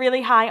 really,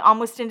 really high,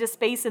 almost into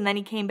space, and then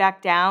he came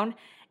back down.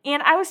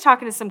 And I was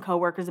talking to some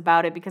coworkers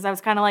about it because I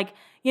was kind of like,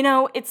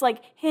 it's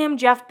like him,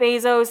 Jeff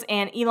Bezos,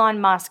 and Elon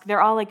Musk.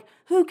 They're all like,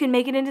 who can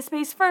make it into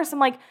space first? I'm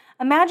like,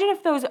 imagine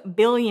if those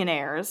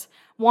billionaires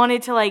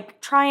wanted to, like,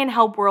 try and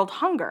help world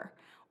hunger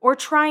or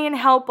try and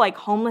help, like,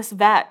 homeless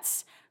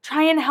vets,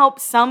 try and help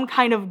some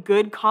kind of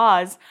good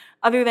cause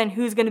other than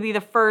who's going to be the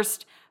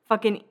first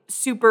fucking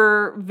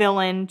super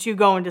villain to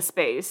go into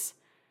space.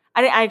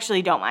 I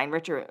actually don't mind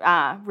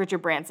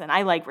Richard Branson.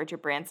 I like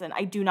Richard Branson.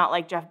 I do not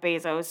like Jeff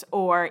Bezos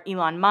or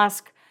Elon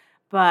Musk,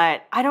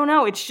 but I don't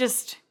know. It's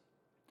just,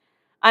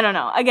 I don't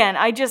know. Again,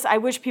 I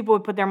wish people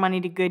would put their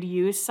money to good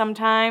use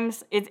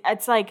sometimes.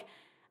 It's like,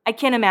 I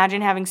can't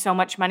imagine having so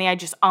much money I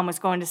just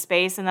almost go into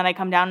space, and then I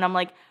come down and I'm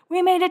like,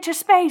 we made it to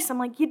space. I'm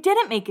like, you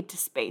didn't make it to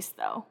space,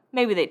 though.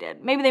 Maybe they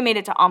did. Maybe they made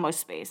it to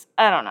almost space.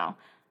 I don't know.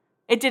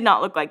 It did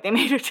not look like they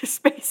made it to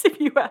space, if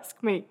you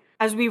ask me.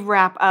 As we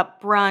wrap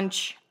up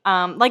brunch,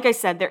 like I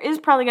said, there is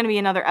probably going to be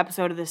another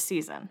episode of this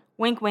season.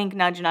 Wink, wink,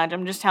 nudge, nudge.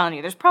 I'm just telling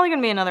you, there's probably going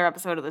to be another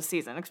episode of this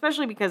season,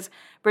 especially because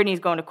Britney's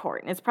going to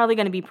court. And it's probably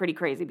going to be pretty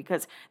crazy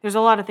because there's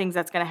a lot of things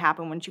that's going to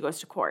happen when she goes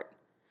to court.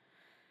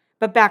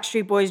 But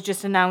Backstreet Boys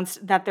just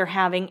announced that they're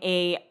having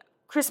a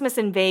Christmas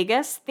in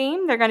Vegas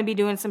theme. They're going to be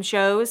doing some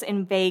shows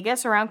in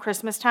Vegas around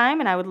Christmas time,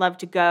 and I would love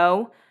to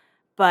go.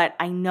 But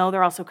I know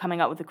they're also coming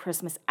out with a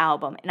Christmas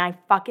album, and I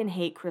fucking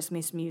hate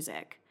Christmas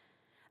music.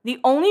 The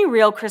only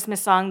real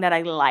Christmas song that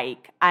I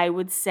like, I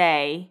would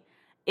say,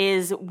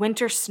 is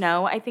Winter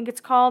Snow, I think it's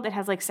called. It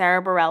has, like,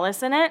 Sarah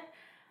Bareilles in it.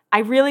 I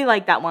really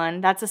like that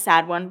one. That's a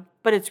sad one,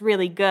 but it's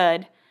really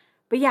good.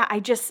 But yeah,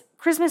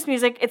 Christmas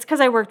music, it's because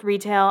I worked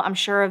retail. I'm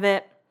sure of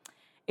it.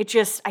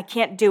 I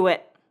can't do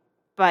it.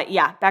 But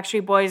yeah,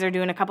 Backstreet Boys are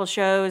doing a couple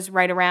shows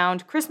right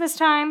around Christmas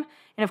time.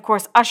 And of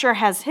course, Usher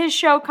has his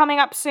show coming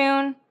up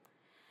soon.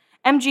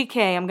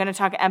 MGK, I'm going to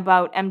talk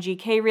about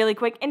MGK really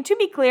quick. And to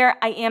be clear,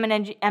 I am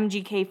an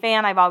MGK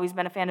fan. I've always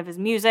been a fan of his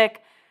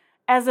music.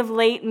 As of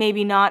late,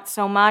 maybe not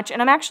so much. And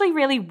I'm actually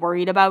really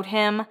worried about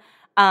him.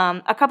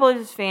 A couple of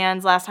his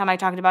fans, last time I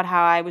talked about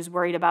how I was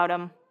worried about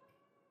him,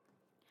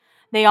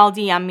 they all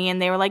DM'd me and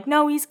they were like,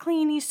 no, he's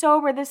clean, he's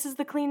sober, this is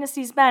the cleanest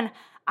he's been.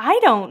 I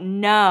don't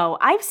know.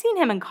 I've seen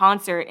him in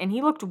concert and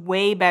he looked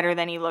way better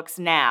than he looks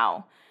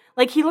now.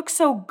 Like, he looks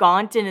so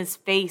gaunt in his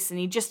face and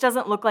he just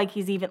doesn't look like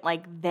he's even,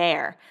 like,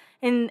 there.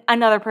 And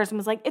another person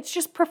was like, it's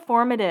just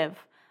performative.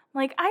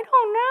 Like, I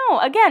don't know.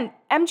 Again,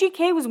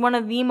 MGK was one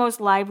of the most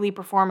lively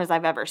performers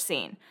I've ever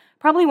seen.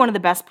 Probably one of the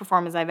best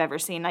performers I've ever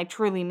seen. I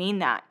truly mean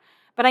that.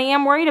 But I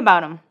am worried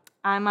about him.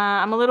 I'm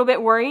a little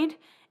bit worried.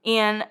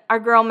 And our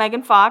girl,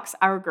 Megan Fox,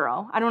 I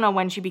don't know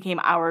when she became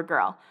our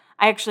girl.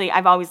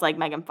 I've always liked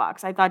Megan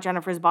Fox. I thought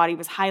Jennifer's Body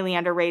was highly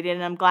underrated,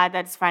 and I'm glad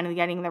that it's finally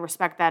getting the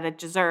respect that it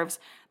deserves.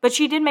 But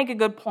she did make a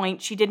good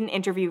point. She did an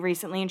interview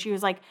recently, and she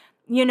was like,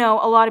 a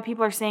lot of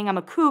people are saying I'm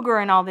a cougar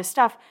and all this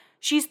stuff.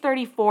 She's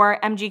 34.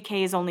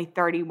 MGK is only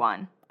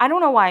 31. I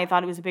don't know why I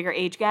thought it was a bigger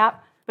age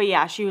gap. But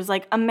yeah, she was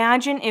like,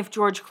 imagine if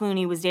George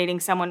Clooney was dating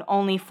someone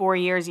only 4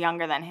 years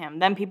younger than him.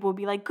 Then people would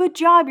be like, good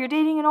job, you're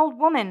dating an old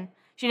woman.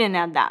 She didn't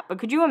add that. But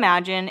could you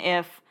imagine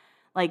if,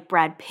 like,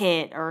 Brad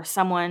Pitt or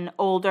someone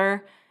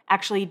older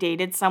actually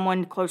dated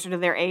someone closer to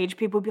their age,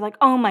 people would be like,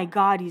 oh my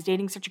God, he's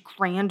dating such a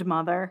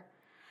grandmother.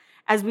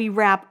 As we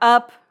wrap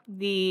up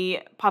the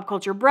Pop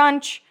Culture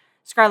Brunch,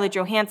 Scarlett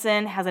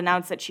Johansson has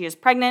announced that she is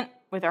pregnant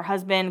with her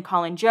husband,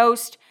 Colin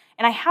Jost.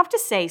 And I have to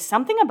say,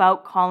 something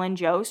about Colin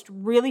Jost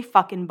really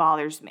fucking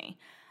bothers me.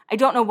 I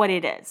don't know what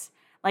it is.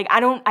 Like,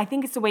 I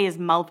think it's the way his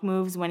mouth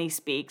moves when he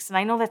speaks. And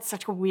I know that's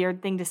such a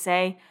weird thing to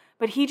say,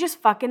 but he just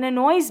fucking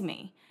annoys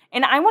me.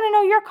 And I want to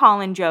know your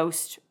Colin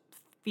Jost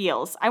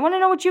feels. I want to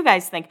know what you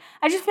guys think.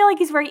 I just feel like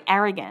he's very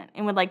arrogant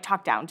and would like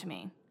talk down to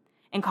me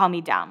and call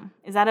me dumb.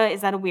 Is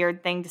that a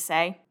weird thing to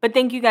say? But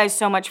thank you guys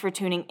so much for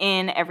tuning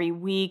in every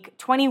week.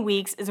 20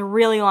 weeks is a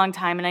really long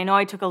time, and I know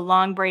I took a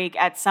long break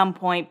at some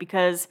point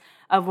because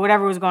of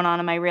whatever was going on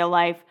in my real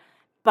life.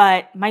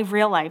 But my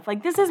real life,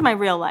 like this is my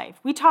real life.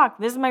 We talk,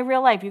 this is my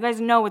real life. You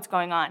guys know what's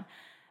going on.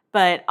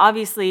 But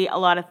obviously a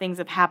lot of things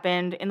have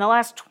happened in the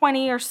last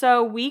 20 or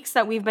so weeks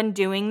that we've been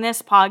doing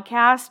this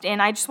podcast.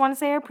 And I just want to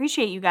say I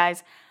appreciate you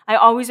guys. I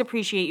always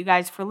appreciate you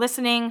guys for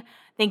listening.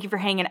 Thank you for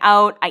hanging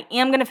out. I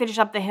am going to finish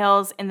up The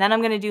Hills, and then I'm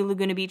going to do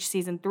Laguna Beach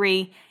Season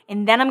 3,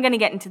 and then I'm going to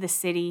get into The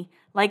City.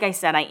 Like I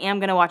said, I am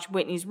going to watch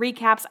Whitney's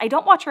recaps. I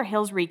don't watch her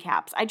Hills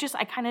recaps. I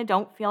kind of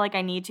don't feel like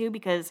I need to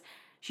because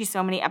she's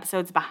so many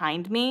episodes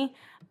behind me.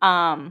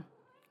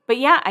 But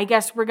yeah, I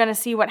guess we're going to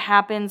see what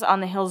happens on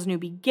The Hills New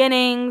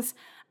Beginnings.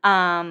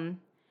 I'll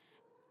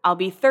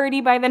be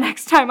 30 by the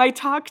next time I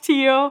talk to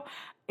you.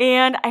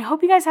 And I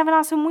hope you guys have an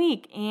awesome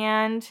week.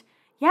 And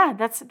yeah,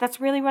 that's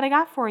really what I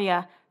got for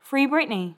you. Free Britney.